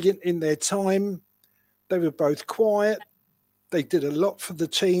both brilliant in their time. They were both quiet. They did a lot for the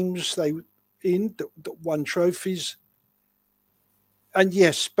teams that won trophies. And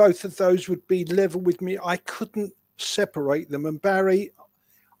yes, both of those would be level with me. I couldn't separate them. And Barry,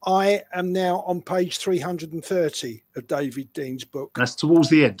 I am now on page 330 of David Dein's book. That's towards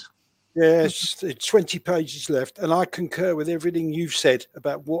the end. Yes, it's 20 pages left. And I concur with everything you've said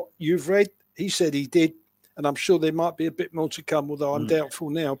about what you've read. He said he did. And I'm sure there might be a bit more to come, although I'm doubtful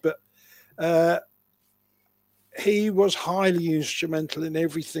now. But he was highly instrumental in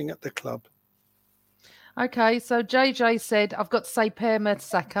everything at the club. Okay, so JJ said, I've got to say Per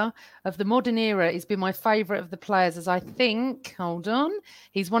Mertesacker of the modern era has been my favourite of the players, as I think, hold on,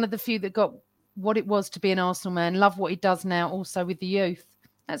 he's one of the few that got what it was to be an Arsenal man. Love what he does now, also with the youth.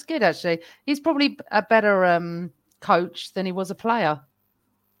 That's good, actually. He's probably a better coach than he was a player.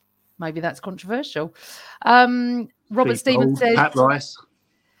 Maybe that's controversial. Robert Stevens says, Pat Rice.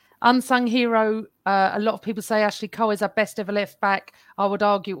 Unsung hero. A lot of people say Ashley Cole is our best ever left back. I would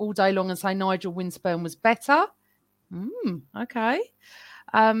argue all day long and say Nigel Winspurn was better. Okay.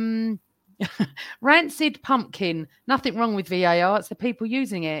 Rancid pumpkin. Nothing wrong with VAR. It's the people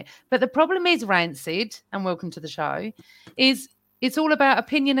using it. But the problem is Rancid, and welcome to the show, is it's all about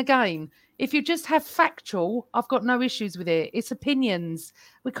opinion again. If you just have factual, I've got no issues with it. It's opinions.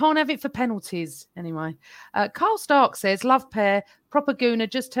 We can't have it for penalties anyway. Carl Stark says, love pair. Proper Gooner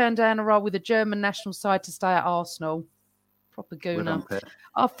just turned down a role with the German national side to stay at Arsenal. Proper Gooner.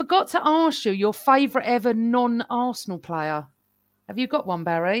 I forgot to ask you your favourite ever non-Arsenal player. Have you got one,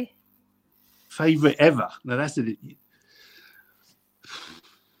 Barry? Favourite ever? No, that's it.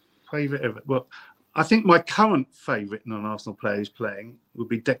 Favourite ever? Well, I think my current favourite non-Arsenal player who's playing would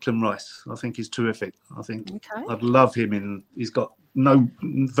be Declan Rice. I think he's terrific. I think I'd love him. He's got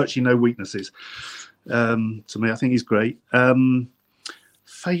virtually no weaknesses. To me, I think he's great.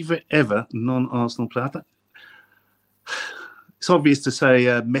 Favourite ever non-Arsenal player? It's obvious to say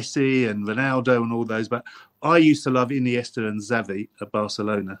Messi and Ronaldo and all those, but I used to love Iniesta and Xavi at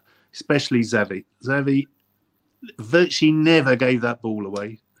Barcelona, especially Xavi. Xavi virtually never gave that ball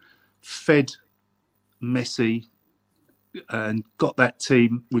away, fed Messi and got that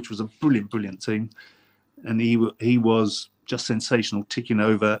team, which was a brilliant team. And he was just sensational, ticking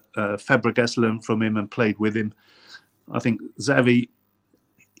over. Fabregas learned from him and played with him. I think Xavi,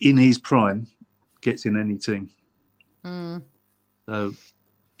 in his prime, gets in any team. So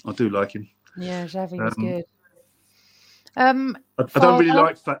I do like him. Yeah, Xavi was good. I don't really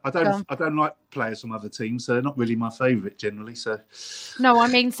like. I don't like players from other teams, so they're not really my favourite generally. So, no, I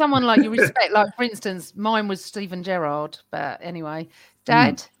mean someone like you respect. Like for instance, mine was Steven Gerrard. But anyway,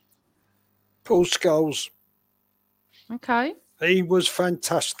 Dad, Paul Scholes. Okay, he was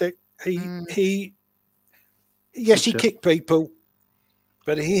fantastic. He kicked people,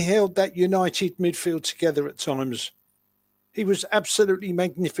 but he held that United midfield together at times. He was absolutely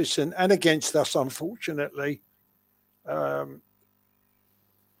magnificent, and against us, unfortunately.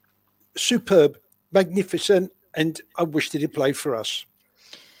 Superb, magnificent, and I wish that he'd play for us.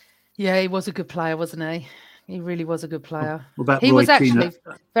 Yeah, he was a good player, wasn't he? He really was a good player. What about he Roy was Keane, actually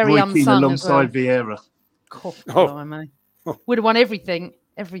very Roy unsung Keane alongside as Vieira. Would have won everything.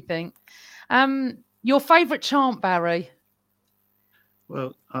 Your favourite chant, Barry?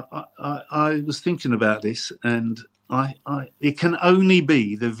 Well, I was thinking about this, and it can only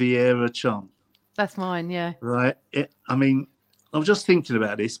be the Vieira chant. That's mine, yeah. Right. I was just thinking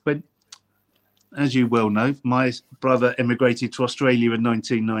about this, but as you well know, my brother emigrated to Australia in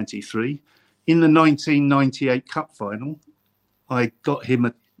 1993. In the 1998 Cup final, I got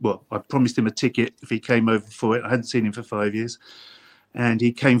him I promised him a ticket if he came over for it. I hadn't seen him for 5 years. And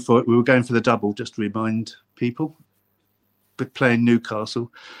he came for it. We were going for the double, just to remind people. But playing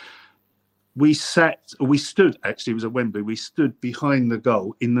Newcastle. We stood, actually, it was at Wembley. We stood behind the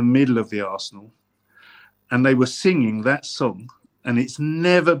goal in the middle of the Arsenal. And they were singing that song. And it's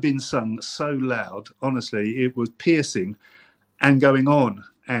never been sung so loud. Honestly, it was piercing and going on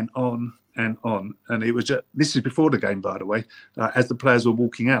and on and on. And it was just, this is before the game, by the way, as the players were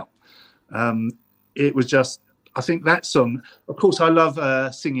walking out. It was just, I think that song, of course, I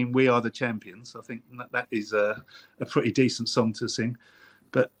love singing We Are the Champions. I think that is a pretty decent song to sing.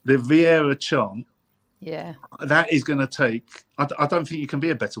 But the Vieira chant, that is going to take, I don't think you can be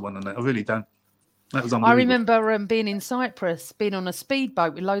a better one than that. I really don't. That was unbelievable. I remember being in Cyprus, being on a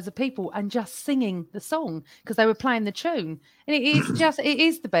speedboat with loads of people and just singing the song because they were playing the tune. And it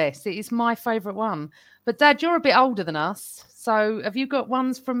is the best. It is my favourite one. But Dad, you're a bit older than us. So have you got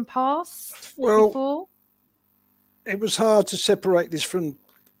ones from past before? It was hard to separate this from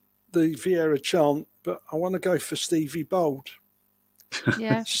the Vieira chant, but I want to go for Stevie Bold.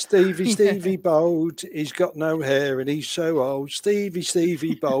 Yeah. Stevie Bold, he's got no hair and he's so old.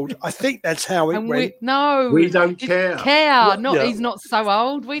 Stevie Bold. I think that's how it went. We don't care. He's not so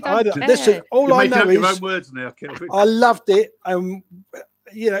old. We don't care. Listen, all I know is your own words now, Kelvin. I loved it.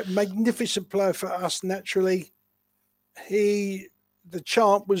 Magnificent player for us. Naturally, the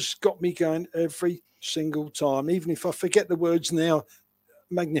chant got me going every single time, even if I forget the words now.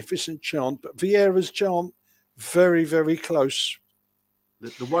 Magnificent chant, but Vieira's chant, very, very close.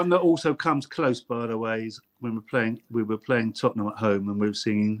 The one that also comes close, by the way, is when we were playing Tottenham at home and we were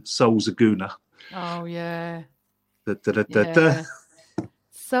singing Souls of Guna. Oh, yeah.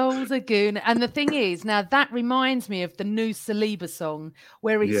 Souls of Guna. And the thing is, now that reminds me of the new Saliba song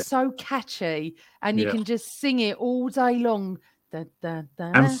where it's so catchy and you can just sing it all day long. Da, da,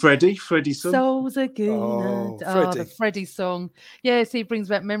 da. And Freddie's song. Souls of Guna. The Freddie song. Yes, he brings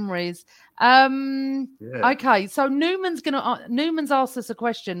back memories. Okay, so Newman's asked us a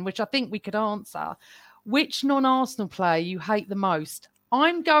question which I think we could answer. Which non-Arsenal player you hate the most?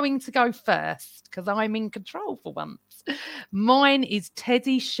 I'm going to go first because I'm in control for once. Mine is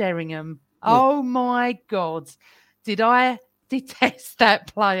Teddy Sheringham. Oh my God. Did I detest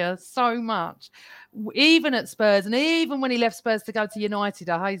that player so much? Even at Spurs, and even when he left Spurs to go to United,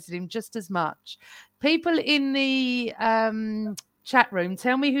 I hated him just as much. People in the chat room,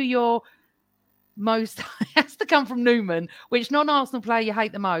 tell me who your most has to come from Newman. Which non-Arsenal player you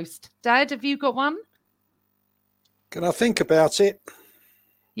hate the most? Dad, have you got one? Can I think about it?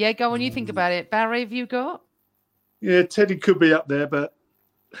 Yeah, go on. You think about it. Barry, have you got? Yeah, Teddy could be up there, but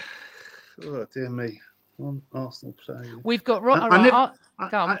oh dear me, one Arsenal player. We've got.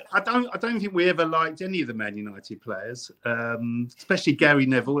 I don't think we ever liked any of the Man United players, especially Gary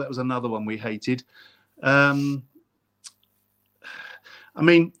Neville. That was another one we hated. I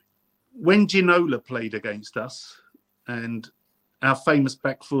mean, when Ginola played against us, and our famous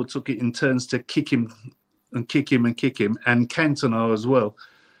back four took it in turns to kick him, and Cantona as well.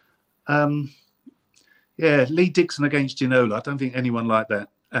 Yeah, Lee Dixon against Ginola. I don't think anyone liked that.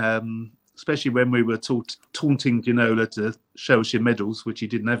 Especially when we were taunting Ginola to show us your medals, which he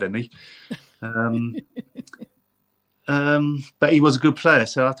didn't have any. But he was a good player,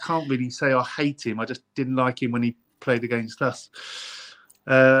 so I can't really say I hate him. I just didn't like him when he played against us.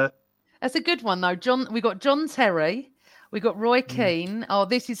 That's a good one, though. We got John Terry. We got Roy Keane. Oh,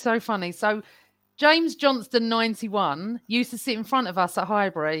 this is so funny. So James Johnston, 91, used to sit in front of us at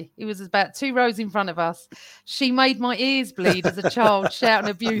Highbury. He was about 2 rows in front of us. She made my ears bleed as a child,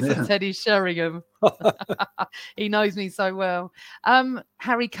 shouting abuse at Teddy Sheringham. He knows me so well.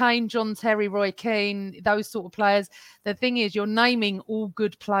 Harry Kane, John Terry, Roy Keane, those sort of players. The thing is, you're naming all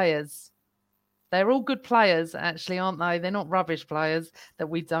good players. They're all good players, actually, aren't they? They're not rubbish players that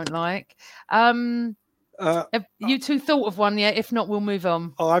we don't like. Have you two thought of one yet? If not, we'll move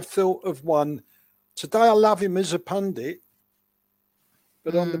on. I've thought of one. Today I love him as a pundit,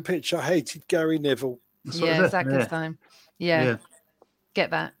 but on the pitch I hated Gary Neville. Yeah, exactly the same. Yeah, get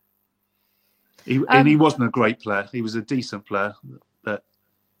that. And he wasn't a great player. He was a decent player, but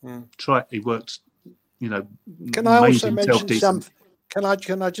he worked, Can I also mention something? Can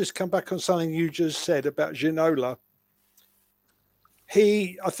I just come back on something you just said about Ginola?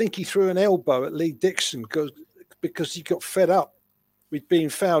 I think he threw an elbow at Lee Dixon because he got fed up with being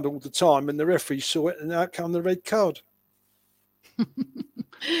fouled all the time, and the referee saw it, and out came the red card. We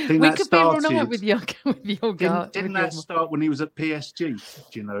could be all right with your guard. Didn't that start when he was at PSG,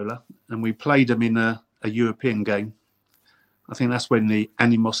 Ginola, and we played him in a European game? I think that's when the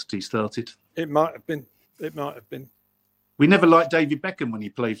animosity started. It might have been. We never liked David Beckham when he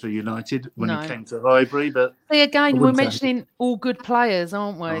played for United, when he came to Highbury. But again, we're mentioning all good players,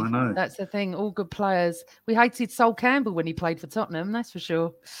 aren't we? I know. That's the thing, all good players. We hated Sol Campbell when he played for Tottenham, that's for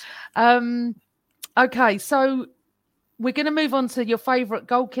sure. Okay, so we're going to move on to your favourite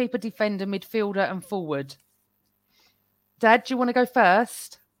goalkeeper, defender, midfielder and forward. Dad, do you want to go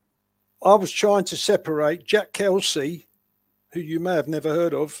first? I was trying to separate Jack Kelsey, who you may have never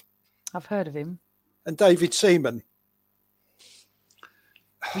heard of. I've heard of him. And David Seaman.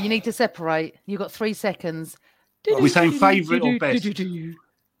 Well, you need to separate. You've got 3 seconds. Are we saying favourite or best?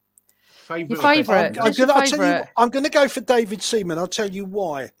 Favourite. I'm going to go for David Seaman. I'll tell you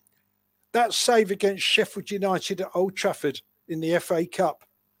why. That save against Sheffield United at Old Trafford in the FA Cup,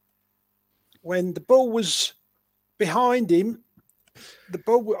 when the ball was behind him,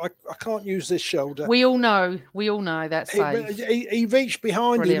 I can't use this shoulder. We all know that save. He reached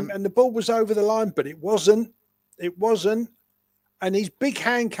behind him and the ball was over the line, but it wasn't. And his big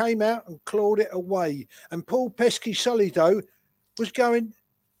hand came out and clawed it away. And Paul Pesky-Solido was going,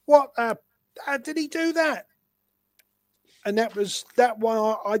 how did he do that? And that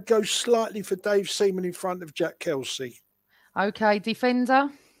one, I'd go slightly for Dave Seaman in front of Jack Kelsey. Okay, defender?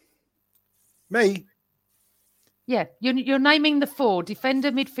 Me? Yeah, you're naming the 4,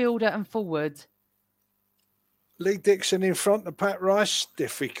 defender, midfielder and forward. Lee Dixon in front of Pat Rice,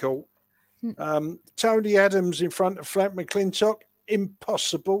 difficult. Tony Adams in front of Frank McClintock,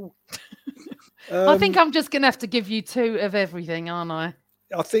 impossible. I think I'm just going to have to give you 2 of everything, aren't I?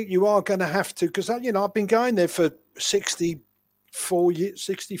 I think you are going to have to, because I've been going there for 64 years,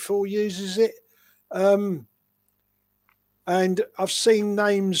 is it? And I've seen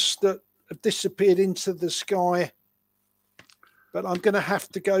names that have disappeared into the sky, but I'm going to have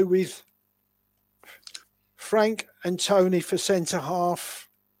to go with Frank and Tony for centre half.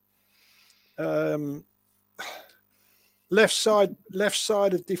 Left side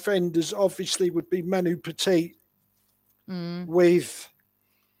of defenders obviously would be Manu Petit with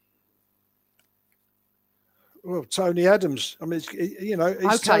Tony Adams. I mean,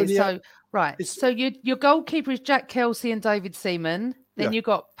 So your goalkeeper is Jack Kelsey and David Seaman. Then you've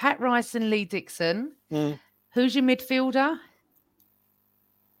got Pat Rice and Lee Dixon. Who's your midfielder?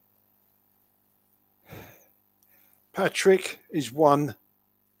 Patrick is 1.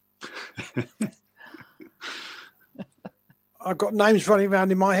 I've got names running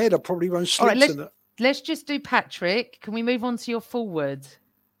around in my head. I probably won't slip All right, to that. let's just do Patrick. Can we move on to your forward?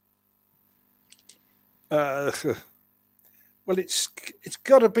 Well, it's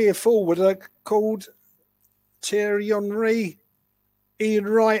got to be a forward called Thierry Henry, Ian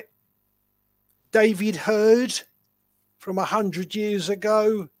Wright, David Hurd from 100 years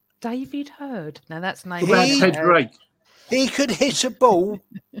ago. David Hurd. Now that's name. What about Ted Drake? He could hit a ball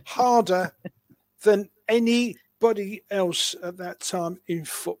harder than anybody else at that time in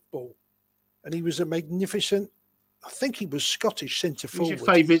football. And he was a magnificent, I think he was Scottish centre Who's forward. your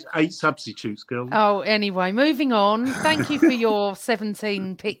favourite 8 substitutes, girl? Oh, anyway, moving on. Thank you for your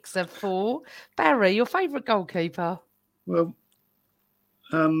 17 picks of 4. Barry, your favourite goalkeeper? Well,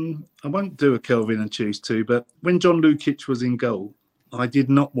 I won't do a Kelvin and choose 2, but when John Lukic was in goal, I did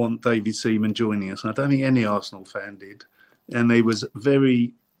not want David Seaman joining us. I don't think any Arsenal fan did. And they was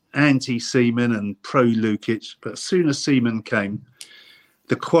very anti-Seaman and pro-Lukic. But as soon as Seaman came,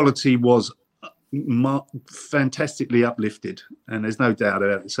 the quality was fantastically uplifted. And there's no doubt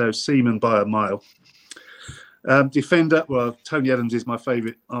about it. So Seaman by a mile. Defender, well, Tony Adams is my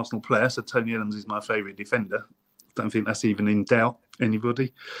favourite Arsenal player. So Tony Adams is my favourite defender. Don't think that's even in doubt,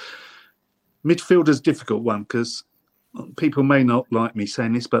 anybody. Midfielder's a difficult one because people may not like me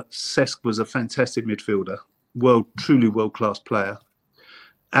saying this, but Cesc was a fantastic midfielder, truly world-class player,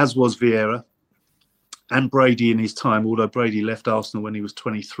 as was Vieira and Brady in his time, although Brady left Arsenal when he was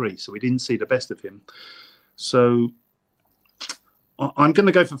 23, so we didn't see the best of him. So I'm going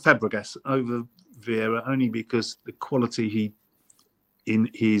to go for Fabregas over Vieira, only because the quality in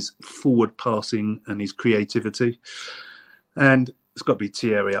his forward passing and his creativity. And it's got to be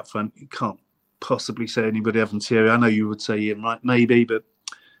Thierry up front. You can't possibly say anybody other than Thierry. I know you would say Ian Wright, maybe, but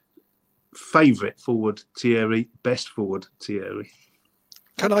favourite forward Thierry, best forward Thierry.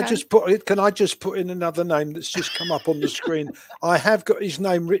 Can I just put in another name that's just come up on the screen? I have got his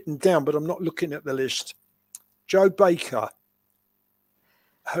name written down, but I'm not looking at the list. Joe Baker.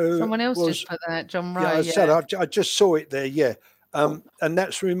 Someone else just put that, John Ray. Yeah, I just saw it there, yeah. And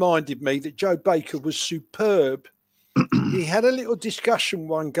that's reminded me that Joe Baker was superb. He had a little discussion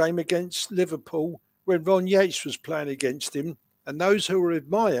one game against Liverpool when Ron Yates was playing against him. And those who were of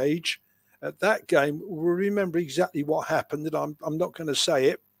my age at that game will remember exactly what happened. And I'm not going to say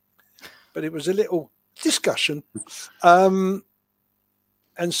it, but it was a little discussion. And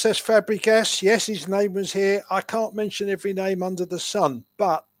Cesc Fabregas, yes, his name was here. I can't mention every name under the sun,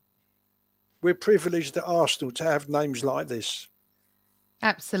 but we're privileged at Arsenal to have names like this.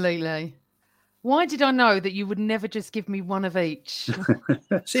 Absolutely. Why did I know that you would never just give me one of each?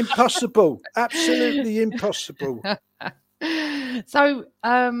 It's impossible. Absolutely impossible. So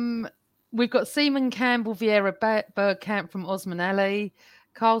we've got Seaman, Campbell, Vieira, Bergkamp from Osman Ali.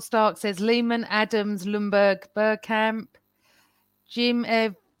 Carl Stark says Lehman, Adams, Lundberg, Bergkamp. Jim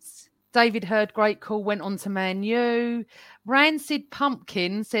Evans, David Hurd, great call, went on to Man U. Rancid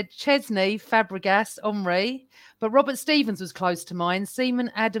Pumpkin said Chesney, Fabregas, Omri. But Robert Stevens was close to mine. Seaman,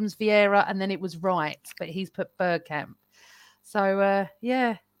 Adams, Vieira, and then it was Wright. But he's put Bergkamp. So,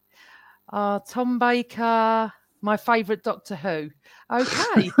 yeah. Tom Baker, my favourite Doctor Who.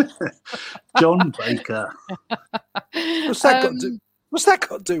 Okay. John Baker. What's that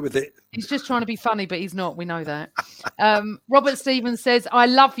got to do with it? He's just trying to be funny, but he's not. We know that. Robert Stevens says, I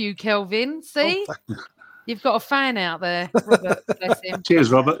love you, Kelvin. See? You've got a fan out there. Robert, bless him.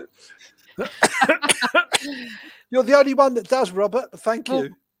 Cheers, Robert. You're the only one that does, Robert. Thank you. Well,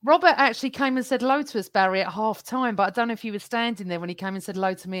 Robert actually came and said hello to us, Barry, at half time, but I don't know if he was standing there when he came and said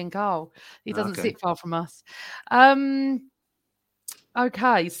hello to me and Carl. He doesn't sit far from us.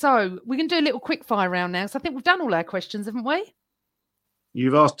 Okay, so we can do a little quick fire round now. So I think we've done all our questions, haven't we?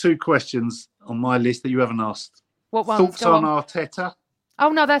 You've asked 2 questions on my list that you haven't asked. What ones? Thoughts on Arteta? Oh,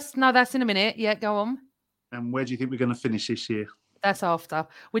 no, that's in a minute. Yeah, go on. And where do you think we're going to finish this year? That's after.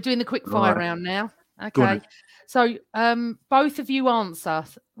 We're doing the quick fire round now. Go Okay. on. So both of you answer,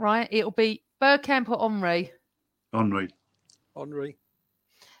 right? It'll be Bergkamp or Omri? Henry.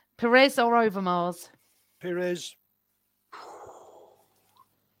 Perez or Overmars? Perez.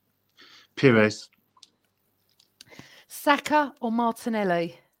 Pires. Saka or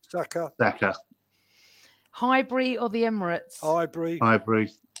Martinelli? Saka. Highbury or the Emirates?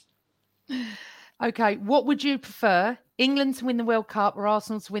 Highbury. Okay, what would you prefer? England to win the World Cup or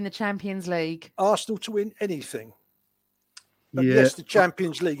Arsenal to win the Champions League? Arsenal to win anything. But Yeah. yes, the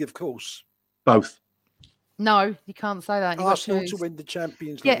Champions League, of course. Both. No, you can't say that. You've got Arsenal to to choose. win the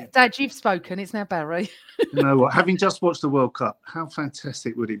Champions Yeah, League. Dad, you've spoken. It's now Barry. You know what? Having just watched the World Cup, how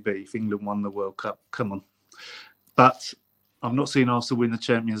fantastic would it be if England won the World Cup? Come on. but I've not seen Arsenal win the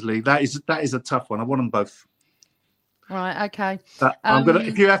Champions League. That is a tough one. I want them both. Right, okay. But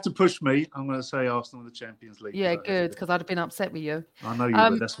if you have to push me, I'm gonna say Arsenal in the Champions League. Yeah, good, because I'd have been upset with you. I know you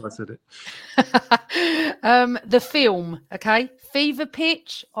would. That's why I said it. The film, okay? Fever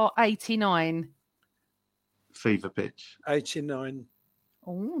Pitch or 89? Fever Pitch. 89.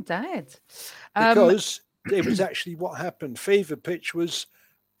 Oh, Dad. Because it was actually what happened. Fever Pitch was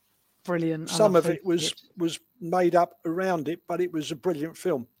brilliant. Some of it was made up around it, but it was a brilliant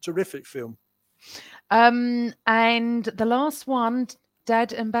film, terrific film. And the last one,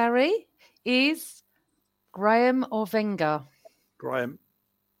 Dad and Barry, is Graham or Wenger? Graham.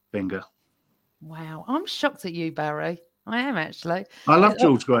 Wenger. Wow, I'm shocked at you, Barry. I am actually. I love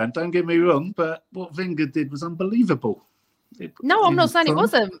George Graham, don't get me wrong, but what Wenger did was unbelievable. No, I'm not saying it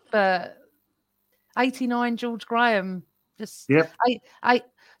wasn't, but 89 George Graham. Just yep.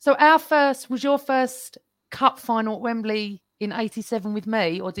 So was your first cup final at Wembley in 87 with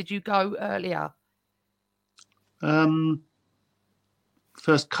me, or did you go earlier?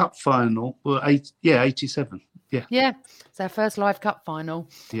 First cup final, well, 87. Yeah. Yeah, it's our first live cup final.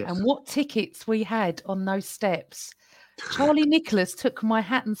 Yes. And what tickets we had on those steps. Charlie Nicholas took my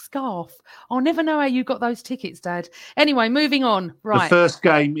hat and scarf. I'll never know how you got those tickets, Dad. Anyway, moving on. Right. The first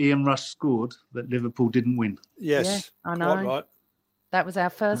game Ian Rush scored that Liverpool didn't win. Yes, yeah, I know. Quite right. That was our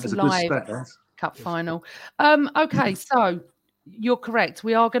first live cup final. Okay, so you're correct.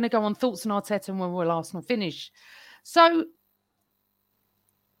 We are going to go on thoughts on Arteta and when will Arsenal finish. So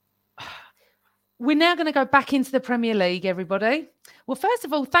we're now going to go back into the Premier League, everybody. Well, first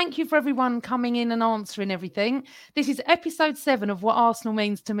of all, thank you for everyone coming in and answering everything. This is episode 7 of what Arsenal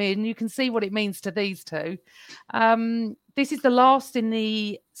means to me, and you can see what it means to these two. This is the last in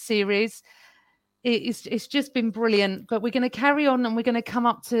the series. It's just been brilliant, but we're going to carry on and we're going to come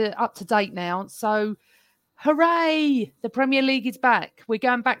up to date now. So, hooray! The Premier League is back. We're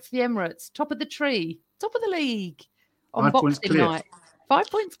going back to the Emirates, top of the tree, top of the league on Boxing Night. 5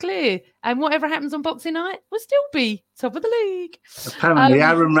 points clear. And whatever happens on Boxing Night will still be top of the league. Apparently,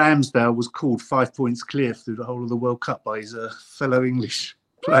 Aaron Ramsdale was called 5 points clear through the whole of the World Cup by his fellow English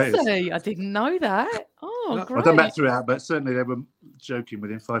players. Really? I didn't know that. Oh, great. I don't know about throughout, but certainly they were joking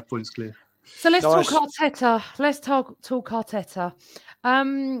with him, 5 points clear. So let's talk Arteta. Let's talk Arteta.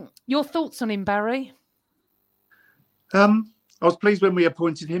 Your thoughts on him, Barry? I was pleased when we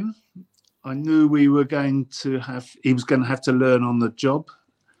appointed him. I knew he was going to have to learn on the job.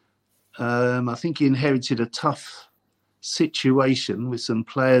 I think he inherited a tough situation with some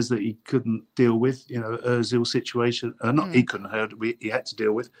players that he couldn't deal with. You know, Ozil situation. He couldn't hurt. He had to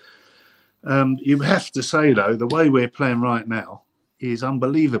deal with. You have to say though, the way we're playing right now is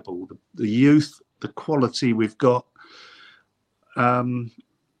unbelievable. The youth, the quality we've got.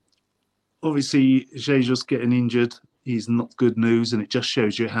 Obviously, Jesus getting injured is not good news, and it just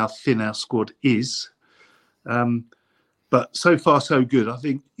shows you how thin our squad is. But so far, so good. I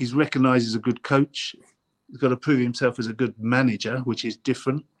think he's recognised as a good coach. He's got to prove himself as a good manager, which is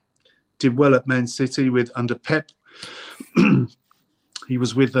different. Did well at Man City under Pep. He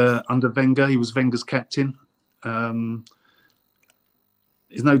was with under Wenger. He was Wenger's captain. There's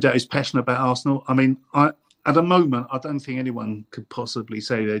no doubt he's passionate about Arsenal. I mean, at the moment, I don't think anyone could possibly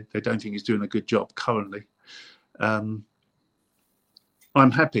say they don't think he's doing a good job currently. I'm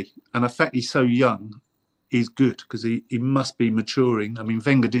happy. And the fact he's so young is good because he must be maturing. I mean,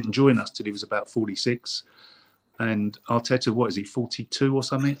 Wenger didn't join us till he was about 46. And Arteta, what is he, 42 or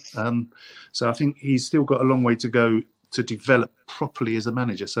something? So I think he's still got a long way to go to develop properly as a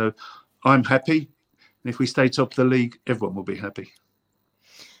manager. So I'm happy. And if we stay top of the league, everyone will be happy.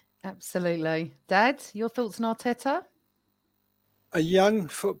 Absolutely. Dad, your thoughts on Arteta? A young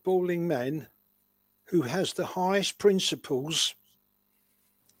footballing man who has the highest principles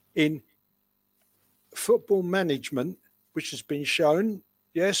in football management, which has been shown,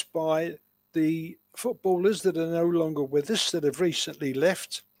 yes, by the footballers that are no longer with us, that have recently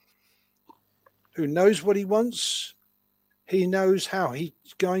left, who knows what he wants. He knows how he's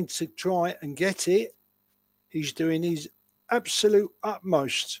going to try and get it. He's doing his absolute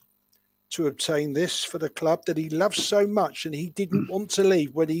utmost to obtain this for the club that he loves so much, and he didn't want to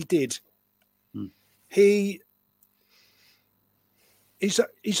leave when he did. He's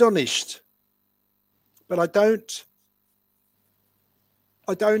honest, but I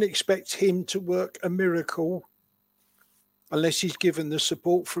don't expect him to work a miracle unless he's given the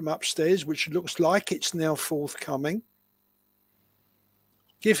support from upstairs, which looks like it's now forthcoming.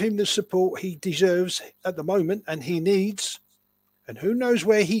 Give him the support he deserves at the moment and he needs, and who knows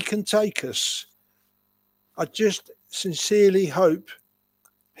where he can take us. I just sincerely hope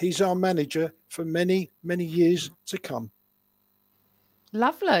he's our manager for many, many years to come.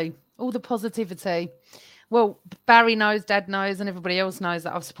 Lovely. All the positivity. Well, Barry knows, Dad knows, and everybody else knows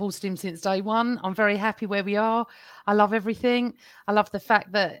that I've supported him since day one. I'm very happy where we are. I love everything. I love the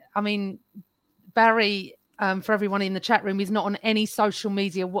fact that, Barry, for everyone in the chat room, is not on any social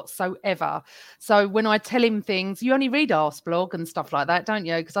media whatsoever. So when I tell him things, you only read Arsblog and stuff like that, don't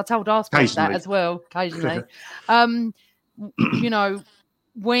you? Because I told Arsblog that as well, occasionally. When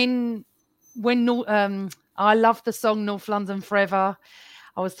I love the song North London Forever.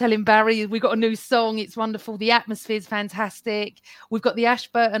 I was telling Barry, we got a new song. It's wonderful. The atmosphere is fantastic. We've got the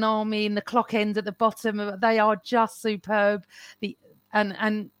Ashburton Army in the clock end at the bottom. They are just superb.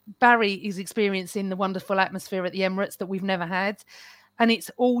 And Barry is experiencing the wonderful atmosphere at the Emirates that we've never had. And it's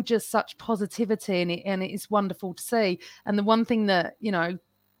all just such positivity, and it is wonderful to see. And the one thing that,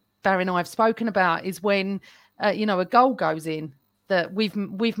 Barry and I have spoken about is when, a goal goes in that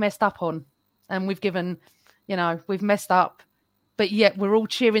we've messed up on, and we've given, we've messed up. But yet we're all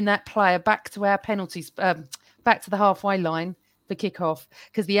cheering that player back to our penalties, back to the halfway line for kickoff,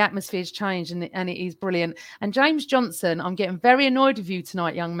 because the atmosphere's changed and it is brilliant. And James Johnson, I'm getting very annoyed with you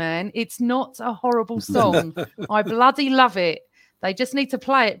tonight, young man. It's not a horrible song. I bloody love it. They just need to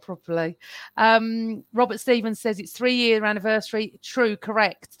play it properly. Robert Stevens says it's 3-year anniversary. True,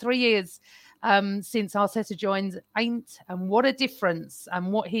 correct. 3 years since Arteta joined. And what a difference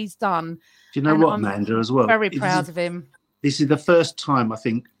and what he's done. Do you know what, Amanda, as well? Very proud of him. This is the first time, I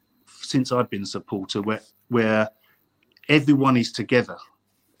think, since I've been a supporter where everyone is together.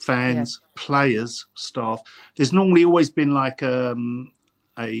 Fans, players, staff. There's normally always been like a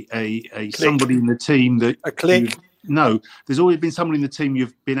somebody in the team that... A clique. No, there's always been somebody in the team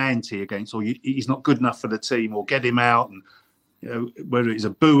you've been anti against, or he's not good enough for the team, or get him out, and whether it's a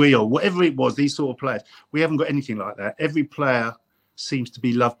buoy or whatever it was, these sort of players. We haven't got anything like that. Every player seems to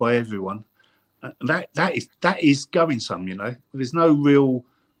be loved by everyone. That is going some, There's no real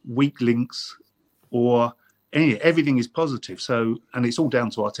weak links or everything is positive. So, and it's all down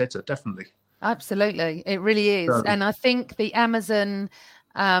to Arteta, definitely. Absolutely, it really is. So, and I think the Amazon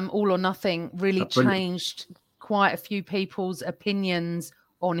All or Nothing really changed quite a few people's opinions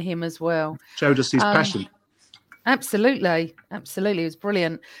on him as well. Showed us his passion. Absolutely, it was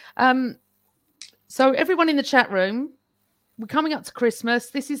brilliant. So everyone in the chat room, we're coming up to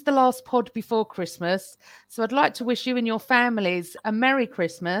Christmas. This is the last pod before Christmas. So I'd like to wish you and your families a Merry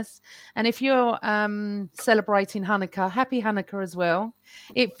Christmas. And if you're celebrating Hanukkah, Happy Hanukkah as well.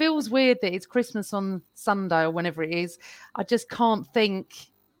 It feels weird that it's Christmas on Sunday or whenever it is. I just can't.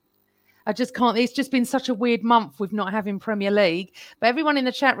 It's just been such a weird month with not having Premier League. But everyone in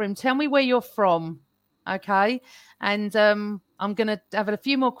the chat room, tell me where you're from. Okay. And I'm going to have a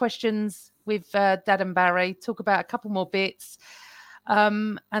few more questions with Dad and Barry, talk about a couple more bits,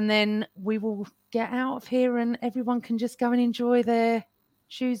 and then we will get out of here and everyone can just go and enjoy their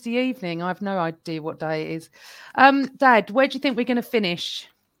Tuesday evening. I have no idea what day it is. Dad, where do you think we're going to finish?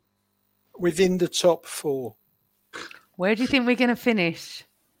 Within the top 4. Where do you think we're going to finish?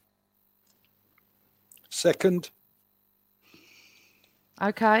 Second.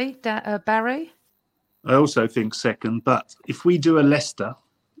 Okay, Barry? I also think second, but if we do a Leicester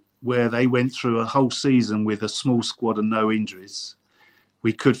where they went through a whole season with a small squad and no injuries,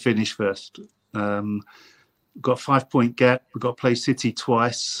 we could finish first. Got 5-point gap. We've got to play City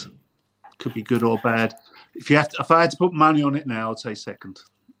twice. Could be good or bad. If I had to put money on it now, I'd say second.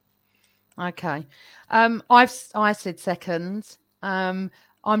 Okay. I said second. I'm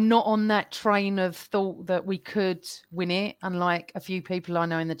not on that train of thought that we could win it, unlike a few people I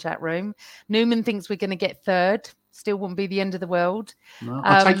know in the chat room. Newman thinks we're going to get third. Still wouldn't be the end of the world. No,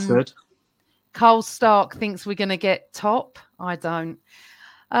 I'll take third. Carl Stark thinks we're going to get top. I don't.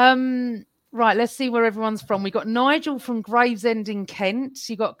 Right, let's see where everyone's from. We got Nigel from Gravesend in Kent.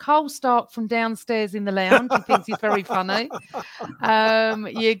 You got Carl Stark from downstairs in the lounge. He thinks he's very funny.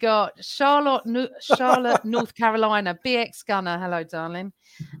 You got Charlotte, North Carolina, BX Gunner. Hello, darling.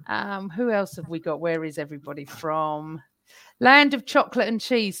 Who else have we got? Where is everybody from? Land of Chocolate and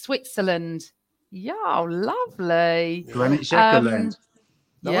Cheese, Switzerland. Yeah, lovely. Granite Xhaka land.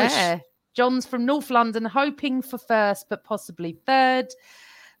 Nice. Yeah. John's from North London, hoping for first, but possibly third.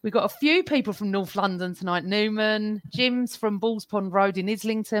 We've got a few people from North London tonight. Newman, Jim's from Balls Pond Road in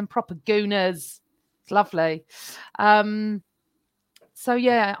Islington, proper gooners. It's lovely. So,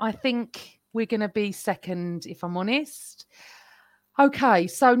 yeah, I think we're going to be second, if I'm honest. Okay,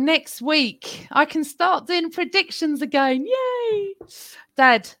 so next week, I can start doing predictions again. Yay!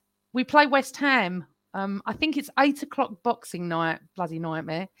 Dad, we play West Ham. I think it's 8:00 Boxing Night. Bloody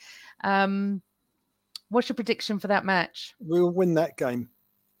nightmare. What's your prediction for that match? We'll win that game.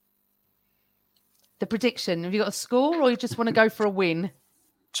 The prediction. Have you got a score or you just want to go for a win?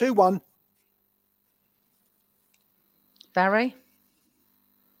 2-1. Barry?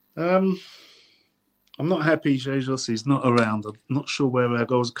 I'm not happy Jesus is not around. I'm not sure where our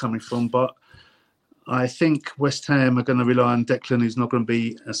goals are coming from, but I think West Ham are going to rely on Declan, who's not going to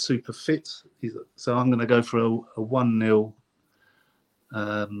be a super fit. So I'm going to go for a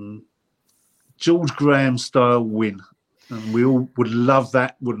 1-0 George Graham style win. And we all would love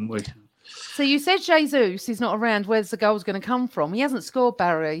that, wouldn't we? So you said Jesus is not around. Where's the goal's going to come from? He hasn't scored,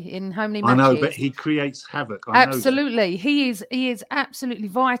 Barry, in how many matches? I know, but he creates havoc. Absolutely. He is absolutely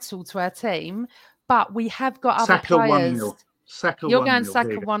vital to our team, but we have got other Saka players. 1-0. Saka You're 1-0. going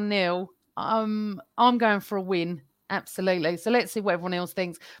Saka 1-0. I'm going for a win. Absolutely. So let's see what everyone else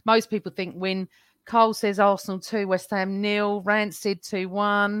thinks. Most people think win. Carl says Arsenal 2, West Ham 0, Rancid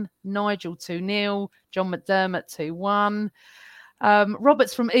 2-1, Nigel 2-0, John McDermott 2-1.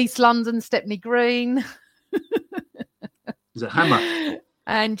 Robert's from East London, Stepney Green. Is it Hammer?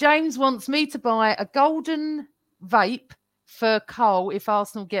 And James wants me to buy a golden vape for Cole if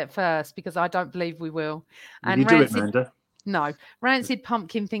Arsenal get first, because I don't believe we will. Will And you do it, Amanda? No. Rancid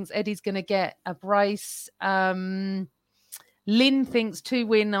Pumpkin thinks Eddie's going to get a brace. Lynn thinks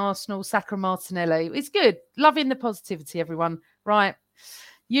 2-win Arsenal, Saka Martinelli. It's good. Loving the positivity, everyone. Right.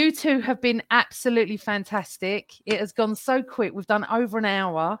 You two have been absolutely fantastic. It has gone so quick. We've done over an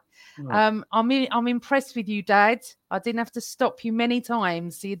hour. Oh. I'm impressed with you, Dad. I didn't have to stop you many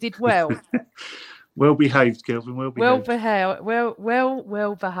times, so you did well. Well behaved, Kelvin. Well behaved.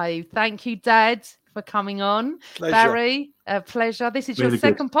 Thank you, Dad, for coming on. Pleasure. Barry, a pleasure. This is really your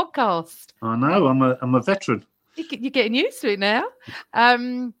second podcast. I know. I'm a veteran. You're getting used to it now.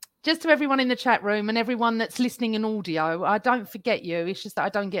 Just to everyone in the chat room and everyone that's listening in audio, I don't forget you. It's just that I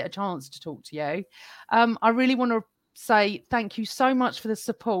don't get a chance to talk to you. I really want to say thank you so much for the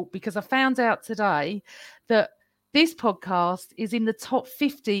support, because I found out today that this podcast is in the top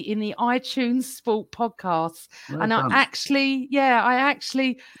 50 in the iTunes Sport podcasts. Well and done. I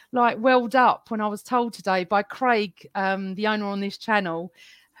actually like welled up when I was told today by Craig, the owner on this channel,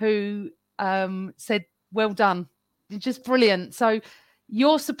 who said, well done. It's just brilliant. So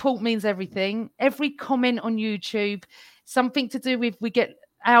your support means everything. Every comment on YouTube, something to do with, we get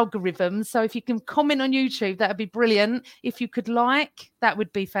algorithms. So if you can comment on YouTube, that would be brilliant. If you could like, that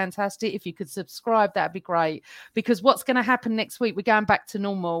would be fantastic. If you could subscribe, that would be great. Because what's going to happen next week, we're going back to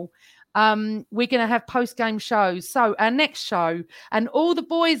normal. We're going to have post-game shows. So our next show, and all the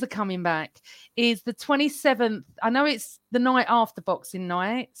boys are coming back, is the 27th. I know it's the night after Boxing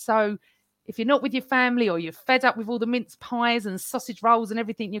Night. So if you're not with your family, or you're fed up with all the mince pies and sausage rolls and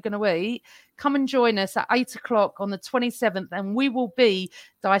everything you're going to eat, come and join us at 8:00 on the 27th, and we will be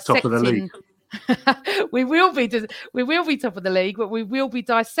dissecting. Top of the league. we will be top of the league, but we will be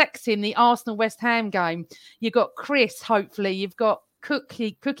dissecting the Arsenal West Ham game. You've got Chris, hopefully. You've got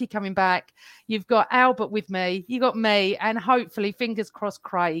Cookie coming back. You've got Albert with me. You got me, and hopefully, fingers crossed,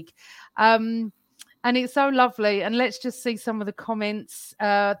 Craig. And it's so lovely. And let's just see some of the comments.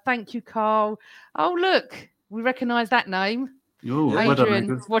 Thank you, Carl. Oh, look, we recognise that name. Oh, Adrian,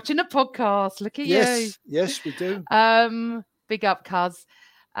 well done, watching a podcast. Look at you. Yes, we do. Big up, cuz.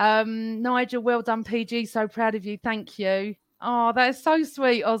 Nigel, well done, PG. So proud of you. Thank you. Oh, that is so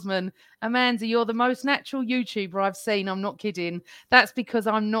sweet, Osman. Amanda, you're the most natural YouTuber I've seen. I'm not kidding. That's because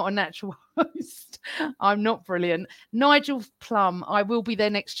I'm not a natural host. I'm not brilliant. Nigel Plum, I will be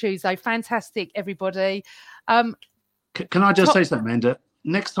there next Tuesday. Fantastic, everybody. Can I just say something, Amanda?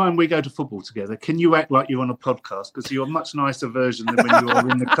 Next time we go to football together, can you act like you're on a podcast? Because you're a much nicer version than when you are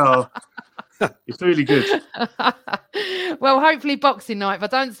in the car. It's really good. Well, hopefully Boxing Night. If I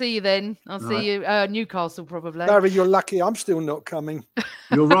don't see you then, I'll see you Newcastle probably. Barry, you're lucky. I'm still not coming.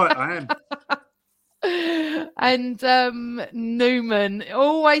 You're right, I am. And Newman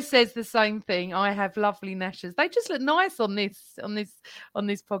always says the same thing. I have lovely gnashers. They just look nice on this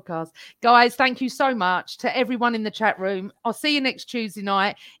podcast. Guys, thank you so much to everyone in the chat room. I'll see you next Tuesday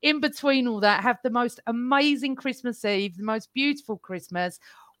night. In between all that, have the most amazing Christmas Eve, the most beautiful Christmas,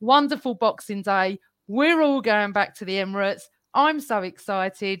 wonderful Boxing Day. We're all going back to the Emirates. I'm so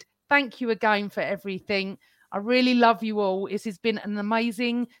excited. Thank you again for everything. I really love you all. This has been an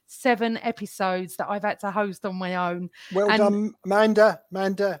amazing 7 episodes that I've had to host on my own. Well done, Amanda.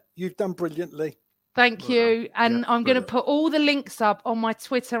 Amanda, you've done brilliantly. Thank you. And I'm going to put all the links up on my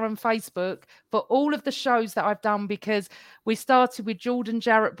Twitter and Facebook for all of the shows that I've done, because we started with Jordan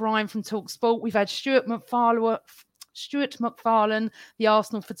Jarrett Bryan from TalkSport. We've had Stuart McFarlane, the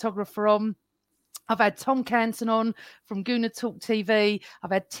Arsenal photographer, on. I've had Tom Canton on from Gooner Talk TV.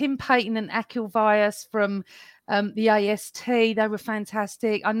 I've had Tim Payton and Akil Vyas from the AST. They were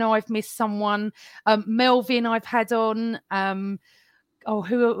fantastic. I know I've missed someone. Melvin I've had on.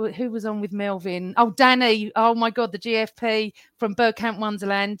 Who was on with Melvin? Oh, Danny. Oh, my God, the GFP from Bergkamp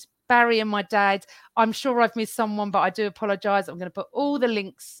Wonderland. Barry and my dad. I'm sure I've missed someone, but I do apologise. I'm going to put all the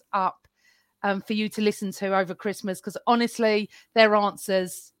links up for you to listen to over Christmas, because honestly, their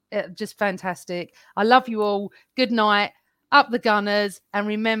answers are just fantastic. I love you all. Good night. Up the Gunners. And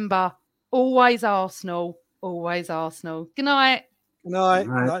remember, always Arsenal. Always Arsenal. Good night. Good night.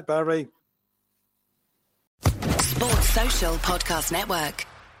 Good night, Barry. Sports Social Podcast Network.